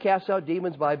 He casts out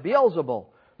demons by Beelzebul,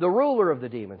 the ruler of the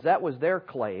demons. That was their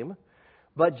claim.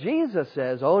 But Jesus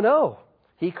says, oh no.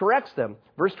 He corrects them.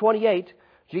 Verse 28,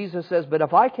 Jesus says, but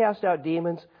if I cast out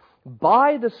demons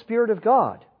by the Spirit of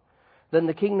God, then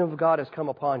the kingdom of God has come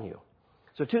upon you.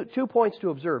 So two points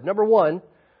to observe. Number one,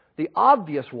 the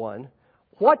obvious one,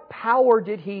 what power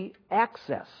did he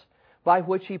access by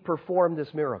which he performed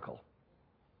this miracle?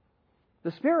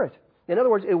 The Spirit. In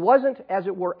other words, it wasn't, as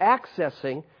it were,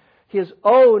 accessing his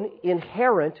own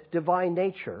inherent divine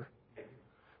nature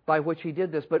by which he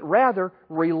did this, but rather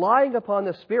relying upon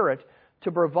the Spirit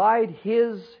to provide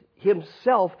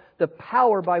himself the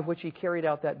power by which he carried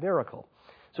out that miracle.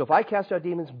 So if I cast out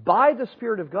demons by the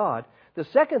Spirit of God, the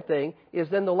second thing is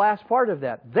then the last part of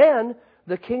that. Then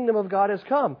the kingdom of God has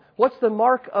come. What's the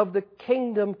mark of the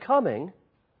kingdom coming?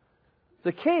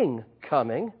 The king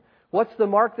coming. What's the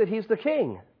mark that he's the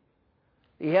king?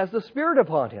 He has the Spirit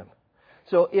upon him.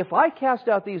 So if I cast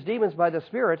out these demons by the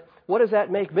Spirit, what does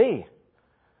that make me?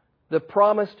 The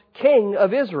promised king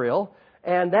of Israel.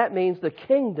 And that means the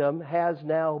kingdom has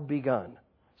now begun.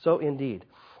 So indeed,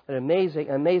 an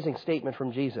amazing statement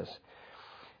from Jesus.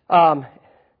 Let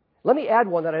me add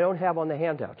one that I don't have on the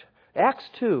handout. Acts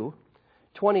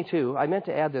 2:22. I meant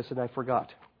to add this and I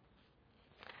forgot.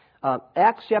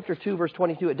 Acts chapter 2, verse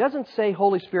 22. It doesn't say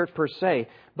Holy Spirit per se,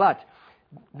 but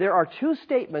there are two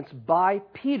statements by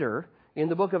Peter in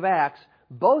the book of Acts,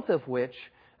 both of which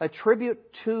attribute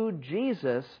to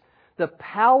Jesus the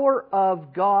power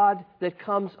of God that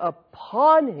comes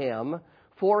upon him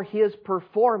for his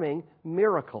performing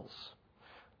miracles.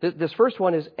 This first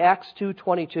one is Acts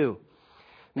 2:22.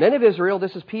 Men of Israel,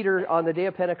 this is Peter on the day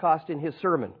of Pentecost in his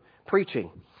sermon,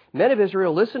 preaching. Men of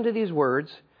Israel, listen to these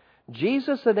words.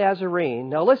 Jesus the Nazarene,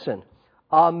 now listen,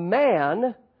 a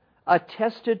man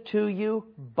attested to you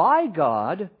by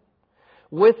God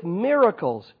with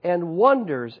miracles and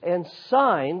wonders and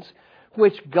signs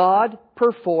which God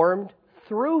performed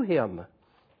through him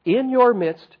in your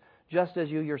midst, just as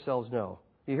you yourselves know.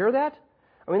 You hear that?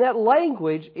 I mean, that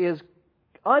language is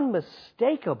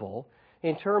unmistakable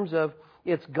in terms of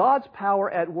it's God's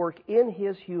power at work in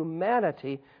his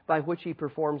humanity by which he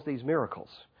performs these miracles.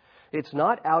 It's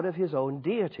not out of his own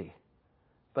deity,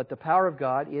 but the power of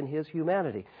God in his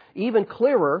humanity. Even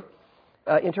clearer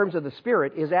in terms of the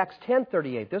Spirit is Acts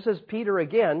 10:38. This is Peter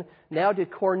again, now to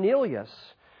Cornelius,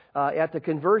 at the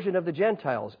conversion of the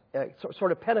Gentiles,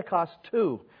 sort of Pentecost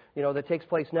 2, that takes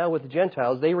place now with the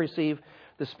Gentiles. They receive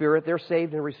the Spirit. They're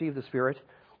saved and receive the Spirit.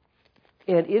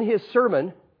 And in his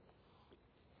sermon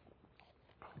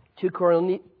to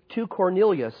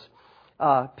Cornelius,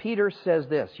 Peter says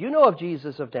this, you know of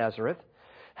Jesus of Nazareth,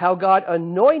 how God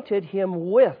anointed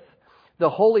him with the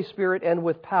Holy Spirit and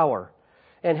with power,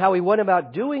 and how he went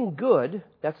about doing good,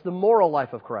 that's the moral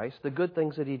life of Christ, the good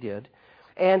things that he did,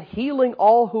 and healing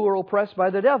all who are oppressed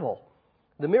by the devil,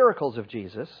 the miracles of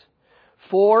Jesus,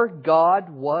 for God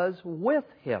was with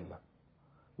him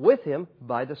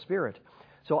by the Spirit.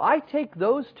 So I take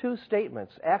those two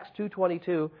statements, Acts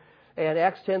 2:22 and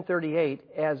Acts 10:38,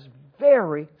 as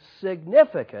very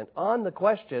significant on the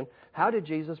question, how did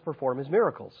Jesus perform His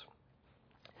miracles?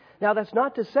 Now, that's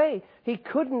not to say He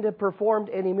couldn't have performed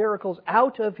any miracles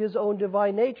out of His own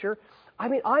divine nature. I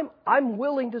mean, I'm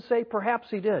willing to say perhaps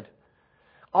He did.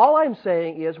 All I'm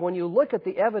saying is when you look at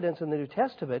the evidence in the New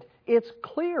Testament, it's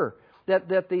clear that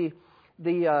the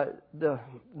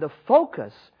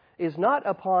focus is not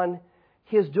upon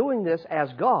His doing this as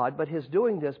God, but His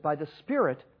doing this by the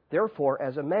Spirit, therefore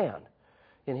as a man,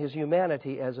 in His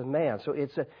humanity as a man. So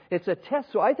it's a test.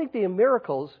 So I think the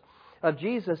miracles of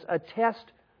Jesus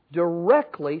attest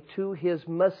directly to His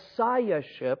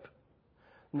messiahship,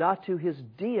 not to His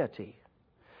deity.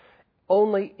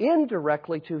 Only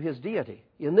indirectly to His deity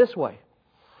in this way.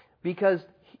 Because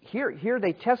here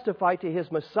they testify to His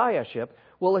messiahship.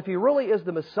 Well, if He really is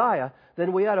the Messiah,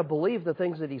 then we ought to believe the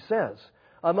things that He says.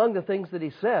 Among the things that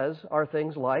He says are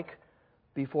things like,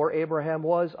 before Abraham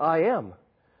was, I am.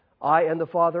 I and the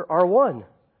Father are one.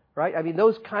 Right? I mean,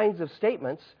 those kinds of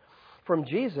statements from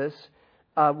Jesus,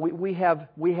 we have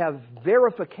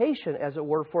verification, as it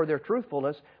were, for their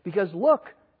truthfulness. Because look,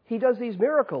 He does these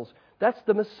miracles. That's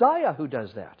the Messiah who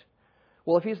does that.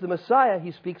 Well, if He's the Messiah,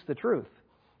 He speaks the truth.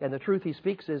 And the truth He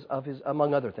speaks is of His,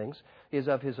 among other things, is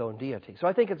of His own deity. So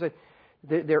I think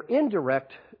they're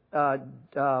indirect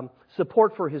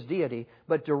support for His deity,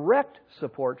 but direct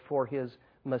support for His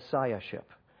messiahship.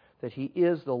 That He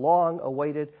is the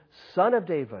long-awaited Son of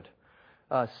David,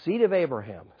 seed of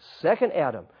Abraham, second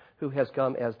Adam, who has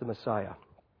come as the Messiah.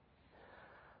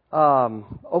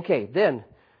 Okay, then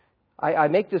I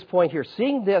make this point here.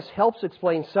 Seeing this helps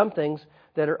explain some things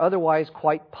that are otherwise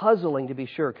quite puzzling, to be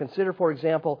sure. Consider, for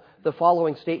example, the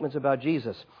following statements about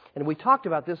Jesus. And we talked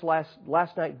about this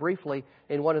last night briefly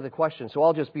in one of the questions, so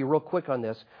I'll just be real quick on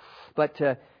this. But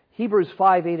Hebrews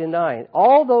 5, 8, and 9.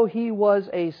 Although He was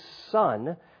a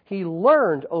son, He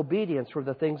learned obedience for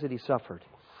the things that He suffered.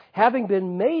 Having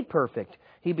been made perfect,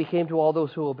 He became to all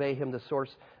those who obey Him the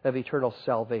source of eternal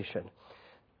salvation.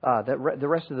 The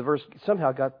rest of the verse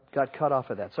somehow got cut off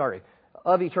of that. Sorry.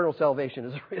 Of eternal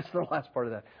salvation is the last part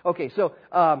of that. Okay, so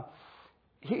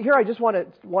here I just want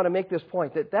to make this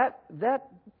point that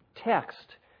text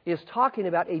is talking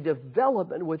about a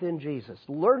development within Jesus,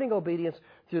 learning obedience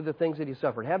through the things that He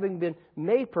suffered, having been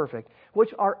made perfect, which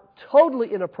are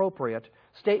totally inappropriate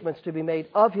statements to be made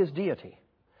of His deity,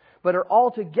 but are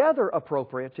altogether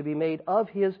appropriate to be made of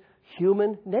His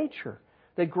human nature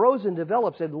that grows and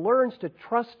develops and learns to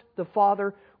trust the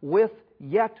Father with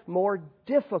yet more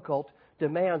difficult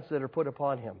demands that are put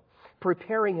upon Him,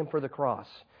 preparing Him for the cross.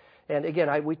 And again,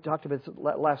 we talked about this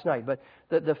last night, but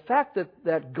the fact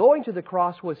that going to the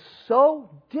cross was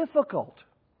so difficult,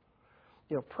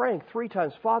 praying 3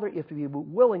 times, Father, if you be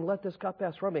willing, let this cup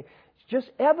pass from me,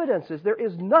 just evidences there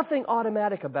is nothing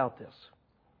automatic about this.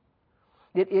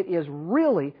 It is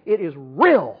really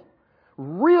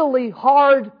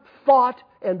hard fought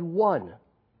and won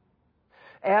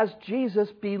as Jesus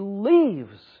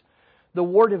believes the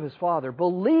word of His Father,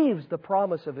 believes the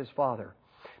promise of His Father,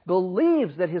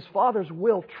 believes that His Father's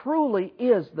will truly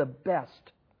is the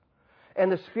best. And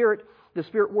the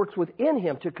Spirit works within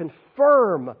Him to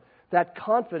confirm that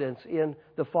confidence in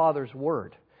the Father's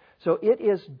word. So it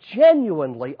is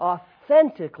genuinely,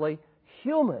 authentically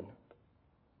human.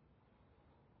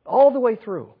 All the way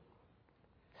through.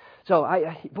 So,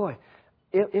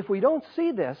 if we don't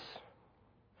see this,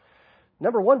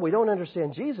 number one, we don't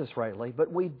understand Jesus rightly,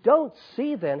 but we don't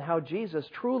see then how Jesus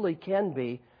truly can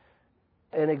be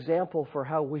an example for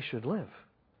how we should live.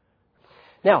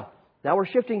 Now we're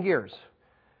shifting gears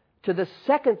to the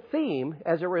second theme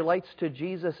as it relates to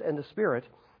Jesus and the Spirit.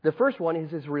 The first one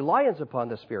is His reliance upon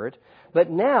the Spirit, but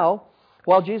now,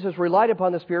 while Jesus relied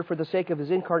upon the Spirit for the sake of His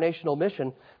incarnational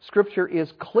mission, Scripture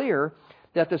is clear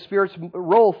that the Spirit's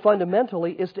role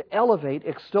fundamentally is to elevate,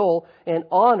 extol, and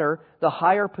honor the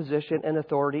higher position and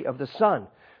authority of the Son.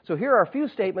 So here are a few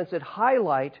statements that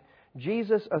highlight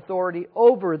Jesus' authority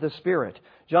over the Spirit.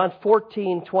 John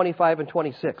 14, 25 and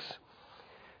 26.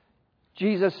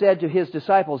 Jesus said to His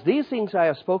disciples, "These things I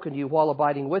have spoken to you while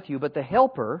abiding with you, but the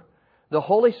Helper, the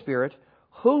Holy Spirit,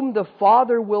 whom the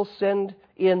Father will send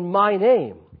in my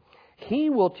name, He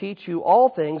will teach you all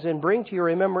things and bring to your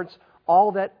remembrance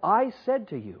all that I said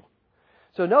to you."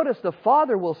 So notice the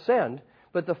Father will send,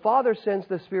 but the Father sends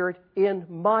the Spirit in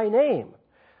my name.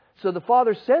 So the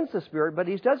Father sends the Spirit, but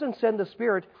He doesn't send the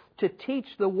Spirit to teach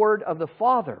the word of the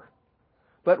Father,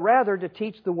 but rather to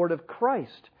teach the word of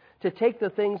Christ, to take the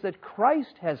things that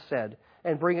Christ has said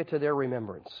and bring it to their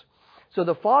remembrance. So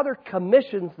the Father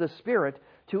commissions the Spirit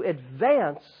to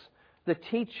advance the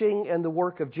teaching and the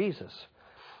work of Jesus.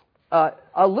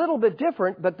 A little bit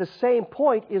different, but the same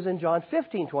point is in John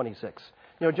 15:26.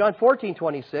 John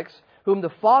 14:26, whom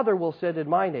the Father will send in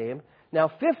my name. Now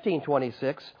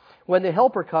 15:26, when the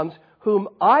Helper comes, whom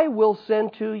I will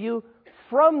send to you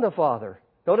from the Father.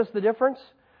 Notice the difference?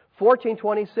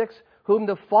 14:26, whom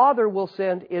the Father will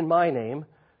send in my name.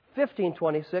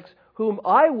 15:26, whom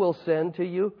I will send to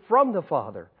you from the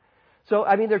Father. So,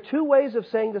 there are two ways of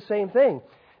saying the same thing.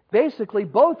 Basically,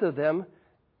 both of them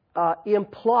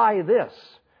imply this,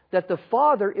 that the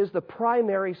Father is the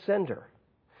primary sender.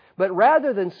 But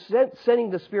rather than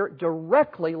sending the Spirit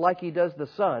directly like He does the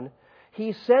Son,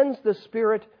 He sends the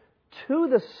Spirit to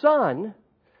the Son,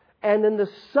 and then the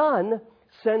Son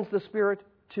sends the Spirit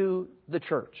to the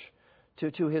church,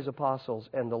 to His apostles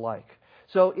and the like.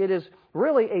 So it is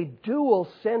really a dual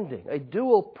sending, a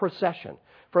dual procession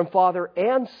from Father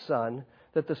and Son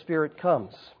that the Spirit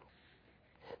comes.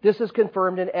 This is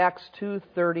confirmed in Acts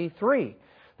 2:33.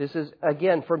 This is,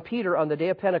 again, from Peter on the day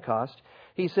of Pentecost.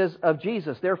 He says of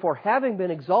Jesus, therefore, having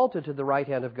been exalted to the right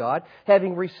hand of God,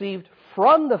 having received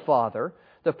from the Father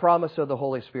the promise of the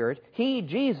Holy Spirit, He,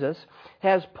 Jesus,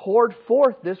 has poured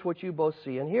forth this which you both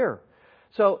see and hear.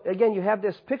 So, again, you have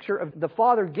this picture of the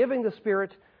Father giving the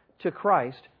Spirit to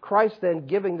Christ, Christ then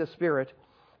giving the Spirit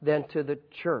then to the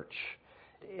church.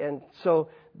 And so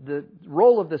the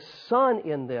role of the Son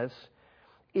in this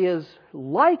is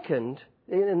likened,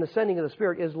 in the sending of the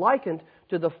Spirit, is likened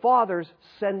to the Father's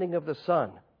sending of the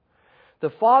Son.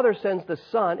 The Father sends the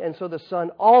Son, and so the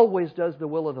Son always does the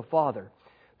will of the Father.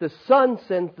 The Son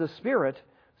sends the Spirit,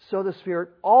 so the Spirit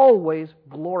always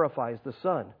glorifies the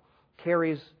Son,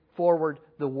 carries forward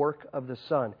the work of the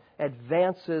Son,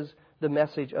 advances the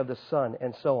message of the Son,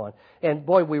 and so on. And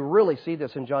boy, we really see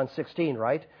this in John 16,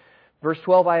 right? Verse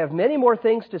 12, I have many more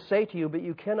things to say to you, but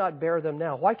you cannot bear them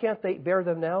now. Why can't they bear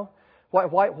them now?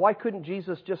 Why couldn't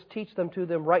Jesus just teach them to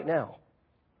them right now?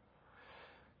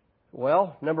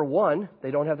 Well, number one, they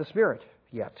don't have the Spirit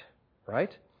yet, right?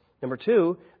 Number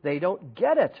two, they don't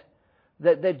get it,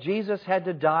 that Jesus had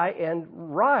to die and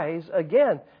rise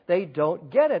again. They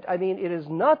don't get it. It is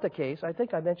not the case, I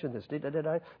think I mentioned this, did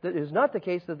I? That it is not the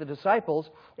case that the disciples,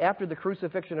 after the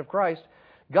crucifixion of Christ,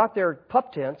 got their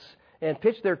pup tents and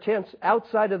pitched their tents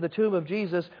outside of the tomb of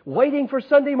Jesus, waiting for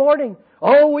Sunday morning.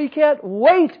 Oh, we can't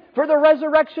wait for the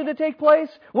resurrection to take place.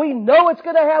 We know it's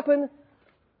going to happen.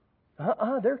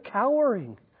 They're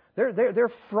cowering.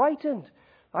 They're frightened.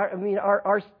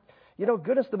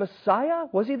 Goodness, the Messiah?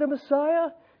 Was He the Messiah?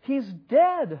 He's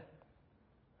dead.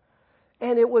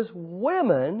 And it was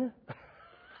women.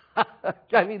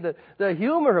 The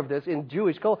humor of this in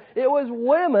Jewish culture, it was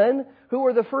women who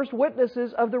were the first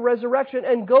witnesses of the resurrection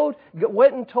and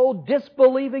went and told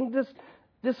disbelieving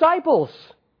disciples.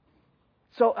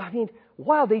 So,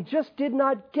 wow, they just did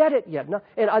not get it yet.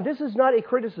 And this is not a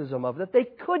criticism of that. They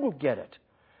couldn't get it.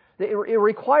 It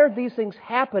required these things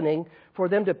happening for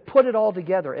them to put it all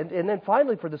together. And then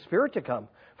finally for the Spirit to come,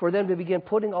 for them to begin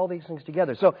putting all these things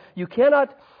together. So you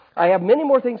cannot... I have many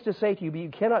more things to say to you, but you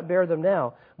cannot bear them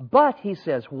now. But, He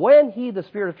says, when He, the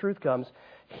Spirit of truth, comes,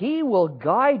 He will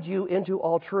guide you into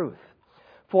all truth.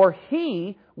 For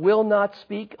He will not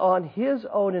speak on His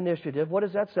own initiative. What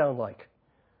does that sound like?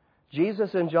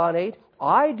 Jesus in John 8,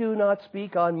 I do not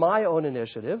speak on my own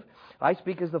initiative. I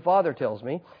speak as the Father tells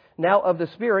me. Now of the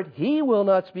Spirit, He will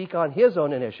not speak on His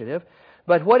own initiative.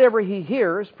 But whatever He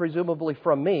hears, presumably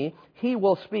from me, He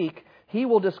will speak. He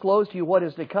will disclose to you what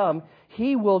is to come.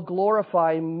 He will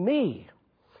glorify me,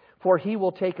 for He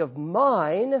will take of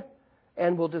mine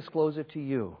and will disclose it to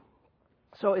you.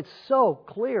 So it's so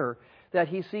clear that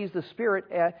He sees the Spirit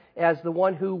as the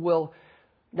one who will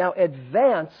now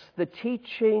advance the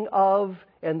teaching of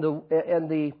and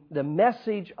the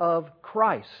message of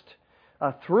Christ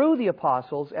through the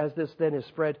apostles, as this then is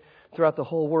spread throughout the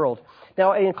whole world.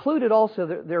 Now, I included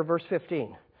also there verse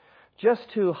 15, just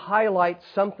to highlight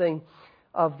something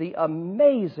of the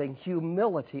amazing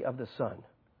humility of the Son.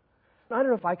 I don't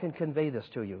know if I can convey this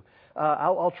to you.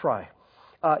 I'll try.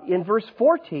 In verse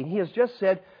 14, He has just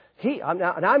said, and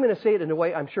I'm going to say it in a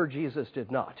way I'm sure Jesus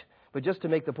did not, but just to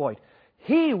make the point,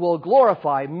 He will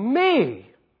glorify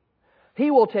me. He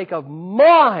will take of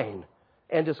mine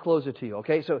and disclose it to you.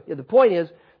 Okay, so the point is,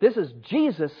 this is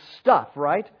Jesus' stuff,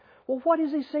 right? Well, what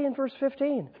does He say in verse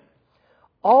 15?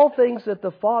 All things that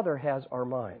the Father has are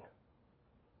mine.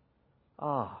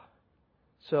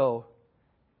 So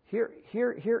here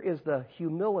is the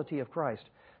humility of Christ.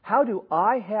 How do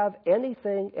I have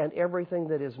anything and everything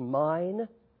that is mine?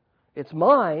 It's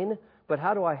mine, but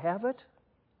how do I have it?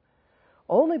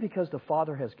 Only because the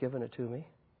Father has given it to me.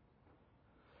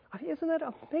 Isn't that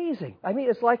amazing?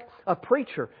 It's like a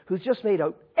preacher who's just made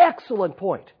an excellent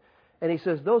point. And he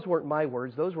says, those weren't my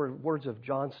words. Those were words of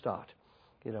John Stott.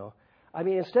 I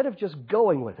mean, instead of just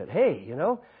going with it, hey,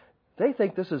 they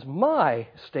think this is my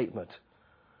statement.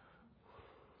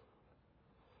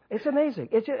 It's amazing.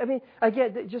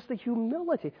 Again, just the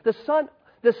humility. The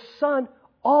Son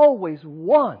always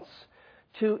wants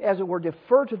to, as it were,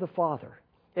 defer to the Father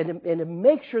and to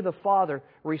make sure the Father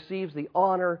receives the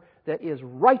honor that is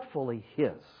rightfully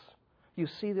His. You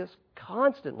see this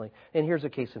constantly. And here's a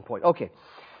case in point. Okay.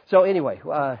 So anyway,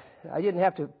 I didn't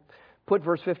have to put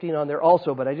verse 15 on there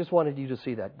also, but I just wanted you to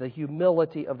see that. The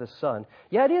humility of the Son.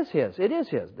 Yeah, it is His. It is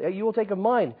His. You will take of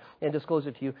mine and disclose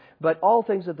it to you. But all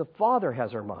things that the Father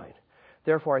has are mine.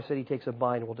 Therefore, I said He takes of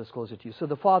mine and will disclose it to you. So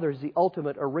the Father is the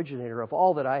ultimate originator of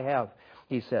all that I have,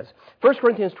 He says. 1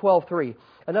 Corinthians 12:3,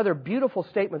 another beautiful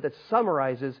statement that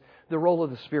summarizes the role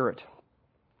of the Spirit.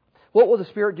 What will the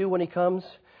Spirit do when He comes?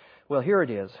 Well, here it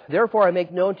is. Therefore, I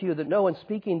make known to you that no one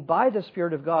speaking by the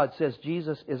Spirit of God says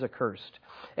Jesus is accursed.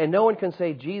 And no one can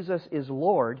say Jesus is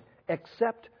Lord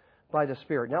except by the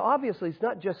Spirit. Now, obviously, it's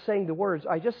not just saying the words.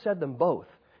 I just said them both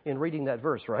in reading that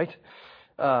verse, right?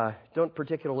 Don't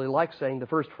particularly like saying the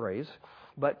first phrase,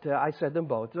 but I said them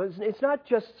both. It's not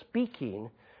just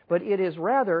speaking, but it is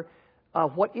rather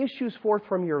what issues forth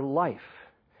from your life.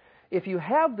 If you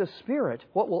have the Spirit,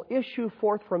 what will issue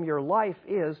forth from your life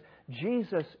is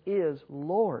Jesus is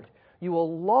Lord. You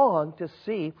will long to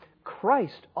see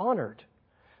Christ honored,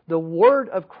 the Word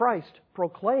of Christ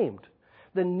proclaimed,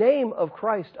 the name of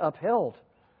Christ upheld.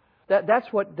 That's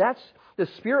the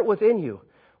Spirit within you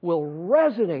will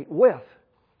resonate with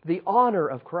the honor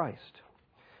of Christ.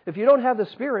 If you don't have the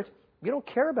Spirit, you don't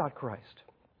care about Christ.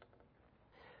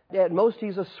 At most,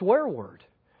 He's a swear word.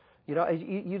 You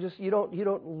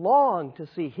don't long to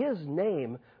see His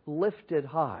name lifted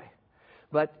high.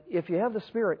 But if you have the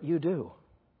Spirit, you do.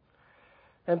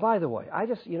 And by the way,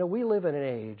 we live in an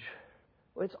age,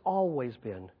 it's always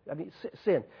been,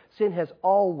 sin has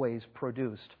always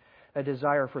produced a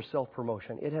desire for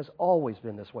self-promotion. It has always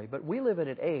been this way. But we live in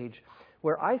an age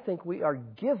where I think we are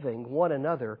giving one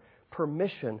another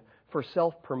permission for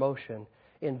self-promotion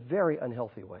in very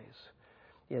unhealthy ways.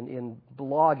 In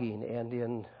blogging and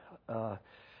in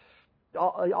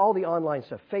all the online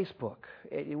stuff, Facebook,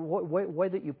 way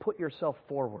that you put yourself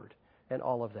forward and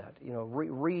all of that.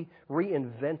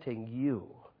 Reinventing you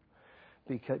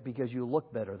because you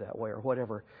look better that way or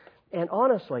whatever. And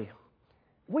honestly,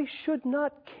 we should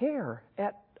not care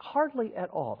hardly at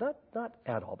all, not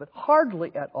at all, but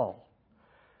hardly at all,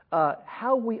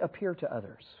 how we appear to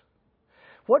others.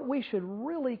 What we should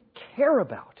really care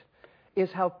about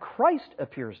is how Christ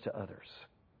appears to others.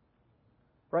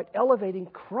 Right? Elevating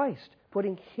Christ,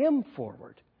 putting Him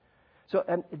forward. So,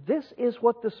 and this is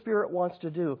what the Spirit wants to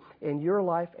do in your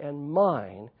life and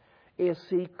mine, is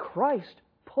see Christ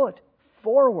put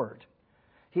forward.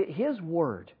 His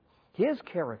Word, His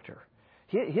character,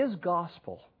 His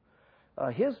gospel,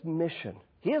 His mission,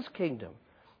 His kingdom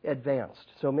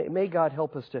advanced. So may God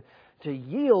help us to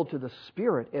yield to the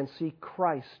Spirit and see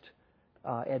Christ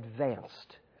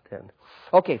advanced then.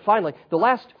 Okay, finally, the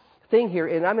last thing here,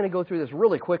 and I'm going to go through this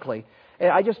really quickly. And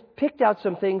I just picked out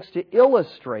some things to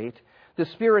illustrate the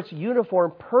Spirit's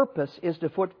uniform purpose is to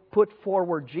put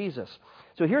forward Jesus.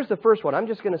 So here's the first one. I'm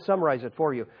just going to summarize it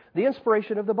for you. The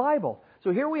inspiration of the Bible.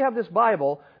 So here we have this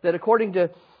Bible that according to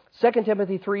 2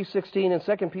 Timothy 3:16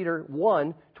 and 2 Peter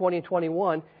 1:20 and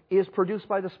 21 is produced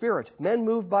by the Spirit. Men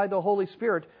moved by the Holy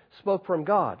Spirit spoke from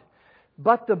God.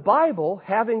 But the Bible,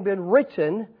 having been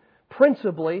written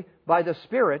principally by the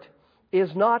Spirit,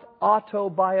 is not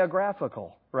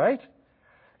autobiographical, right?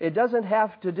 It doesn't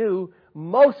have to do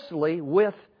mostly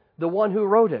with the one who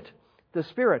wrote it, the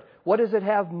Spirit. What does it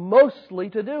have mostly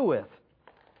to do with?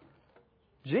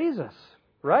 Jesus,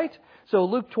 right? So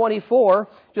Luke 24,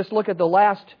 just look at the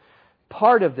last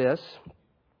part of this.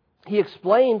 He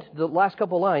explained, the last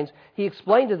couple lines, He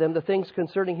explained to them the things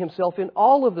concerning Himself in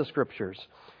all of the Scriptures,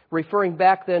 referring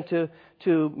back then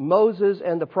to Moses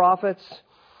and the prophets,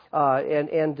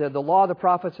 and the law, the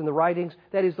prophets, and the writings.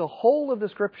 That is, the whole of the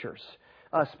Scriptures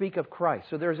speak of Christ.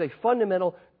 So there's a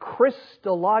fundamental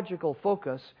Christological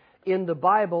focus in the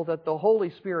Bible that the Holy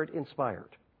Spirit inspired.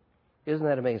 Isn't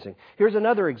that amazing? Here's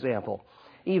another example.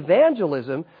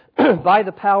 Evangelism by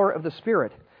the power of the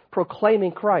Spirit,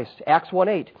 proclaiming Christ. Acts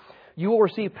 1:8. You will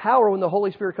receive power when the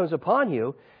Holy Spirit comes upon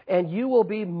you, and you will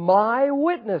be my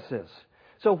witnesses.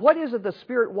 So what is it the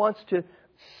Spirit wants to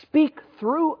speak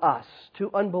through us to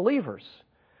unbelievers?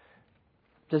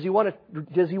 Does He want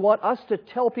us to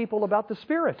tell people about the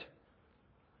Spirit?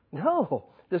 No.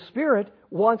 The Spirit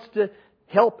wants to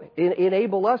help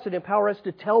enable us and empower us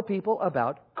to tell people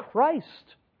about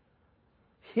Christ,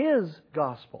 His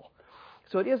gospel.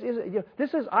 So it is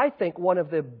this is, I think, one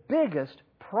of the biggest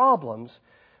problems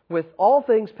with all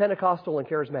things Pentecostal and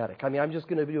charismatic. I mean, I'm just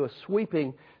going to do a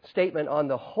sweeping statement on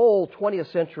the whole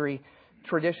 20th century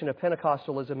tradition of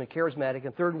Pentecostalism and charismatic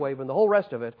and third wave and the whole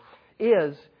rest of it,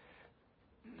 is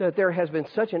that there has been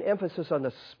such an emphasis on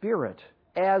the Spirit,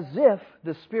 as if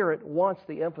the Spirit wants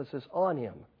the emphasis on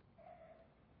Him.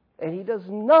 And He does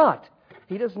not.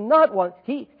 He does not want...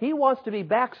 He wants to be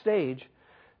backstage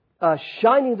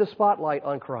shining the spotlight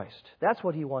on Christ. That's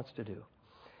what He wants to do.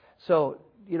 So,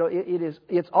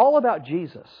 it's all about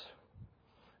Jesus.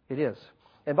 It is.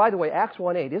 And by the way, Acts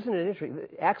 1:8, isn't it interesting?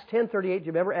 Acts 10:38, do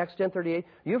you remember Acts 10:38?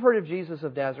 You've heard of Jesus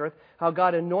of Nazareth, how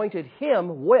God anointed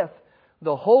Him with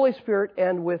the Holy Spirit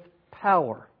and with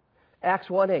power. Acts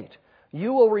 1:8,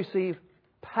 you will receive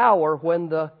power when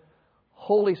the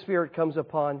Holy Spirit comes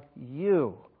upon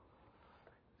you.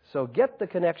 So get the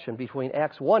connection between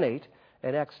Acts 1:8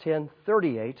 and Acts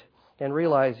 10:38 and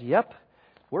realize, yep,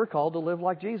 we're called to live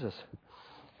like Jesus.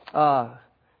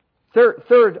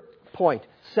 Third point,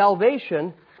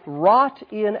 salvation wrought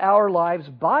in our lives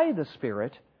by the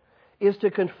Spirit is to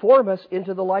conform us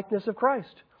into the likeness of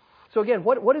Christ. So again,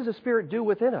 what does the Spirit do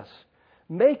within us?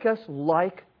 Make us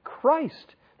like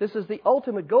Christ. This is the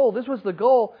ultimate goal. This was the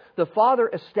goal the Father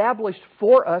established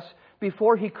for us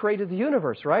before He created the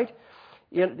universe, right?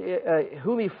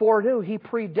 Whom He foreknew, He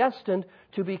predestined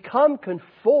to become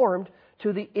conformed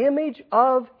to the image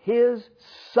of His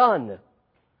Son,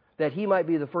 that He might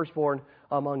be the firstborn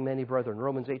among many brethren.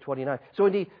 Romans 8:29. So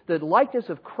indeed, the likeness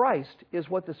of Christ is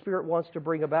what the Spirit wants to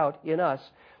bring about in us.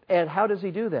 And how does He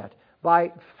do that?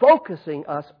 By focusing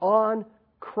us on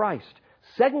Christ.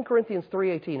 2 Corinthians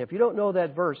 3:18. If you don't know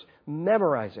that verse,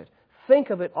 memorize it. Think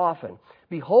of it often.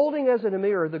 Beholding as in a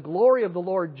mirror the glory of the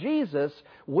Lord Jesus,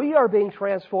 we are being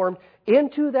transformed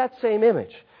into that same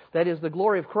image. That is the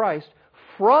glory of Christ,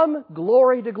 from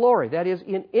glory to glory. That is,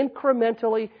 in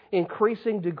incrementally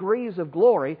increasing degrees of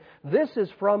glory. This is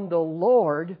from the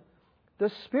Lord,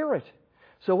 the Spirit.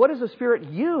 So what does the Spirit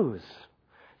use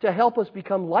to help us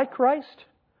become like Christ?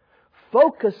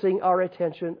 Focusing our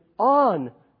attention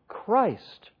on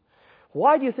Christ.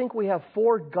 Why do you think we have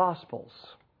 4 Gospels?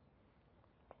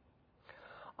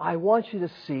 I want you to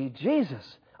see Jesus.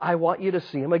 I want you to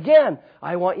see Him again.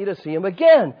 I want you to see Him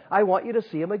again. I want you to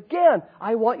see Him again.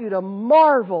 I want you to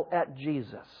marvel at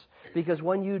Jesus. Because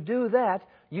when you do that,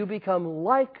 you become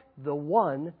like the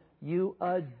one you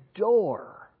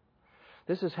adore.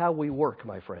 This is how we work,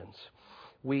 my friends.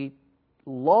 We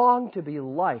long to be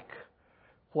like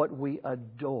what we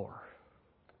adore.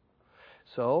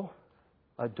 So,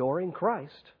 adoring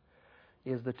Christ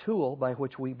is the tool by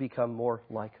which we become more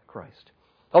like Christ.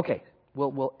 Okay,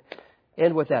 we'll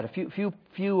end with that. A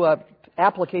few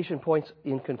application points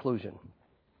in conclusion.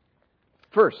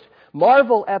 First,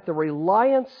 marvel at the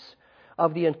reliance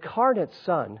of the incarnate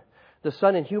Son, the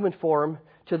Son in human form,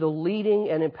 to the leading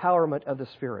and empowerment of the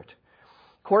Spirit.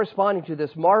 Corresponding to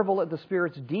this, marvel at the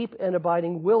Spirit's deep and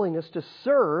abiding willingness to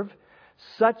serve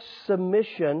such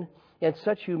submission and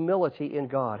such humility in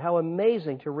God. How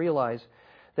amazing to realize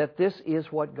that this is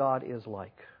what God is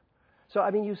like. So,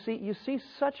 I mean, you see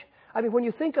such... I mean, when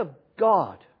you think of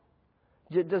God,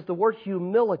 does the word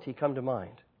humility come to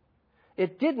mind?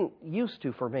 It didn't used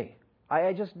to for me.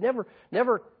 I just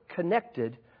never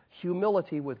connected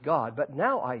humility with God, but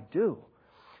now I do.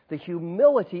 The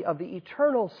humility of the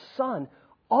eternal Son,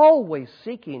 always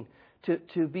seeking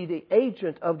to be the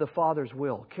agent of the Father's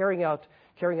will, carrying out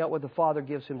what the Father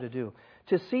gives Him to do.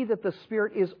 To see that the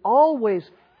Spirit is always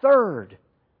third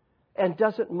and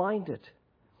doesn't mind it.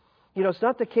 It's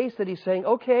not the case that He's saying,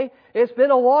 okay, it's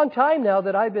been a long time now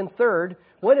that I've been third.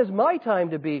 When is my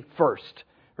time to be first?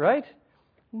 Right?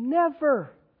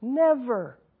 Never.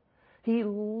 He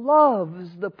loves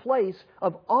the place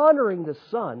of honoring the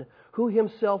Son, who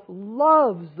Himself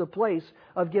loves the place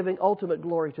of giving ultimate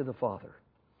glory to the Father.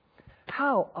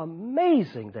 How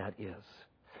amazing that is.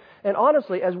 And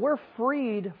honestly, as we're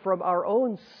freed from our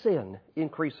own sin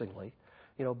increasingly,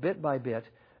 bit by bit,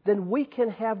 then we can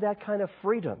have that kind of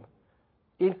freedom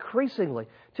increasingly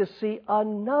to see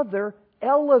another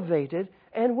elevated,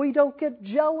 and we don't get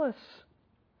jealous.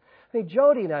 I mean,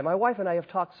 Jody and I, my wife and I, have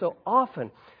talked so often,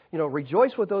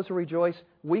 rejoice with those who rejoice,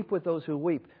 weep with those who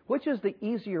weep. Which is the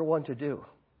easier one to do?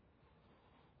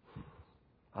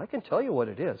 I can tell you what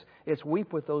it is. It's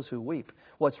weep with those who weep.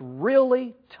 What's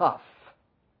really tough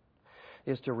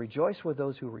is to rejoice with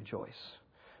those who rejoice.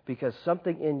 Because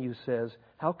something in you says,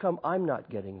 how come I'm not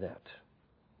getting that?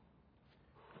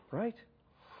 Right?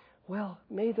 Well,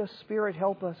 may the Spirit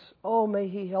help us. Oh, may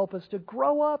He help us to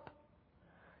grow up.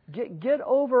 Get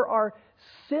over our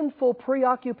sinful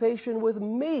preoccupation with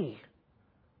me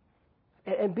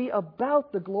and be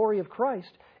about the glory of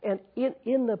Christ. And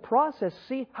in the process,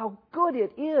 see how good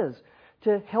it is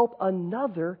to help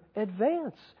another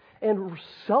advance and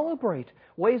celebrate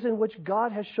ways in which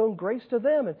God has shown grace to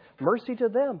them and mercy to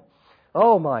them.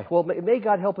 Oh my. Well, may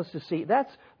God help us to see.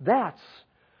 That's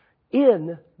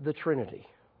in the Trinity.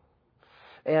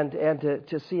 And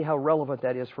to see how relevant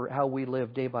that is for how we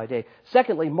live day by day.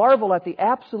 Secondly, marvel at the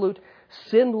absolute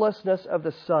sinlessness of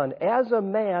the Son as a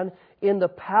man in the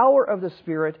power of the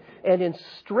Spirit and in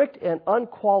strict and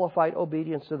unqualified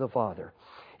obedience to the Father.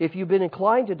 If you've been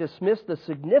inclined to dismiss the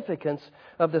significance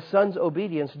of the Son's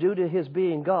obedience due to His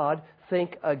being God,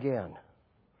 think again.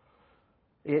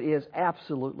 It is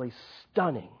absolutely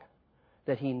stunning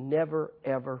that He never,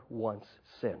 ever once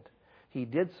sinned. He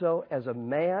did so as a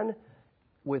man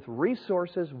with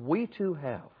resources we too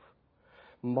have.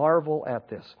 Marvel at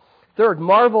this. Third,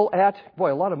 marvel at,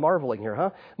 boy, a lot of marveling here, huh?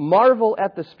 Marvel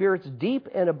at the Spirit's deep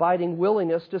and abiding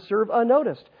willingness to serve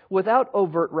unnoticed, without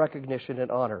overt recognition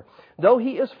and honor. Though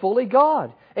He is fully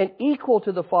God and equal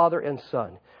to the Father and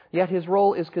Son, yet His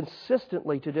role is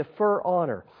consistently to defer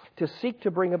honor, to seek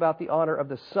to bring about the honor of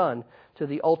the Son to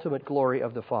the ultimate glory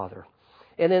of the Father.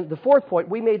 And then the fourth point,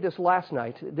 we made this last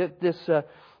night, this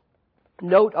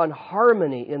note on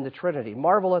harmony in the Trinity.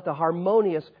 Marvel at the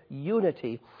harmonious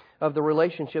unity of the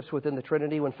relationships within the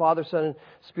Trinity when Father, Son, and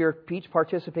Spirit each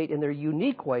participate in their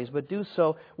unique ways, but do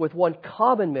so with one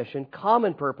common mission,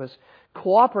 common purpose,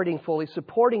 cooperating fully,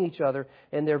 supporting each other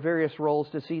in their various roles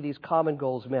to see these common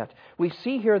goals met. We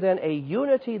see here then a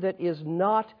unity that is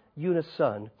not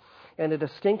unison and a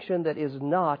distinction that is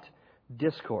not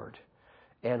discord.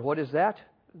 And what is that?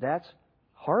 That's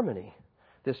harmony.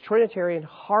 This Trinitarian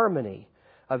harmony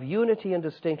of unity and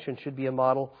distinction should be a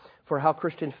model for how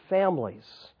Christian families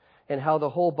and how the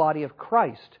whole body of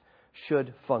Christ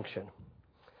should function.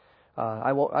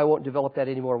 I won't develop that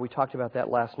anymore. We talked about that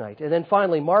last night. And then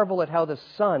finally, marvel at how the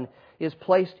Son is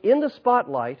placed in the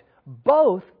spotlight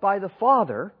both by the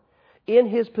Father in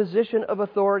His position of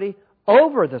authority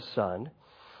over the Son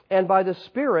and by the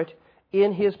Spirit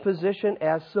in His position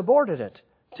as subordinate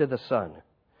to the Son.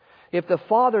 If the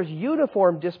Father's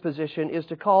uniform disposition is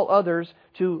to call others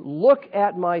to look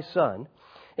at my Son,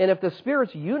 and if the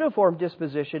Spirit's uniform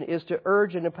disposition is to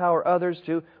urge and empower others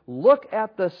to look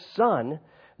at the Son,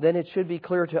 then it should be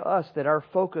clear to us that our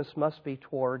focus must be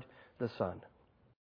toward the Son.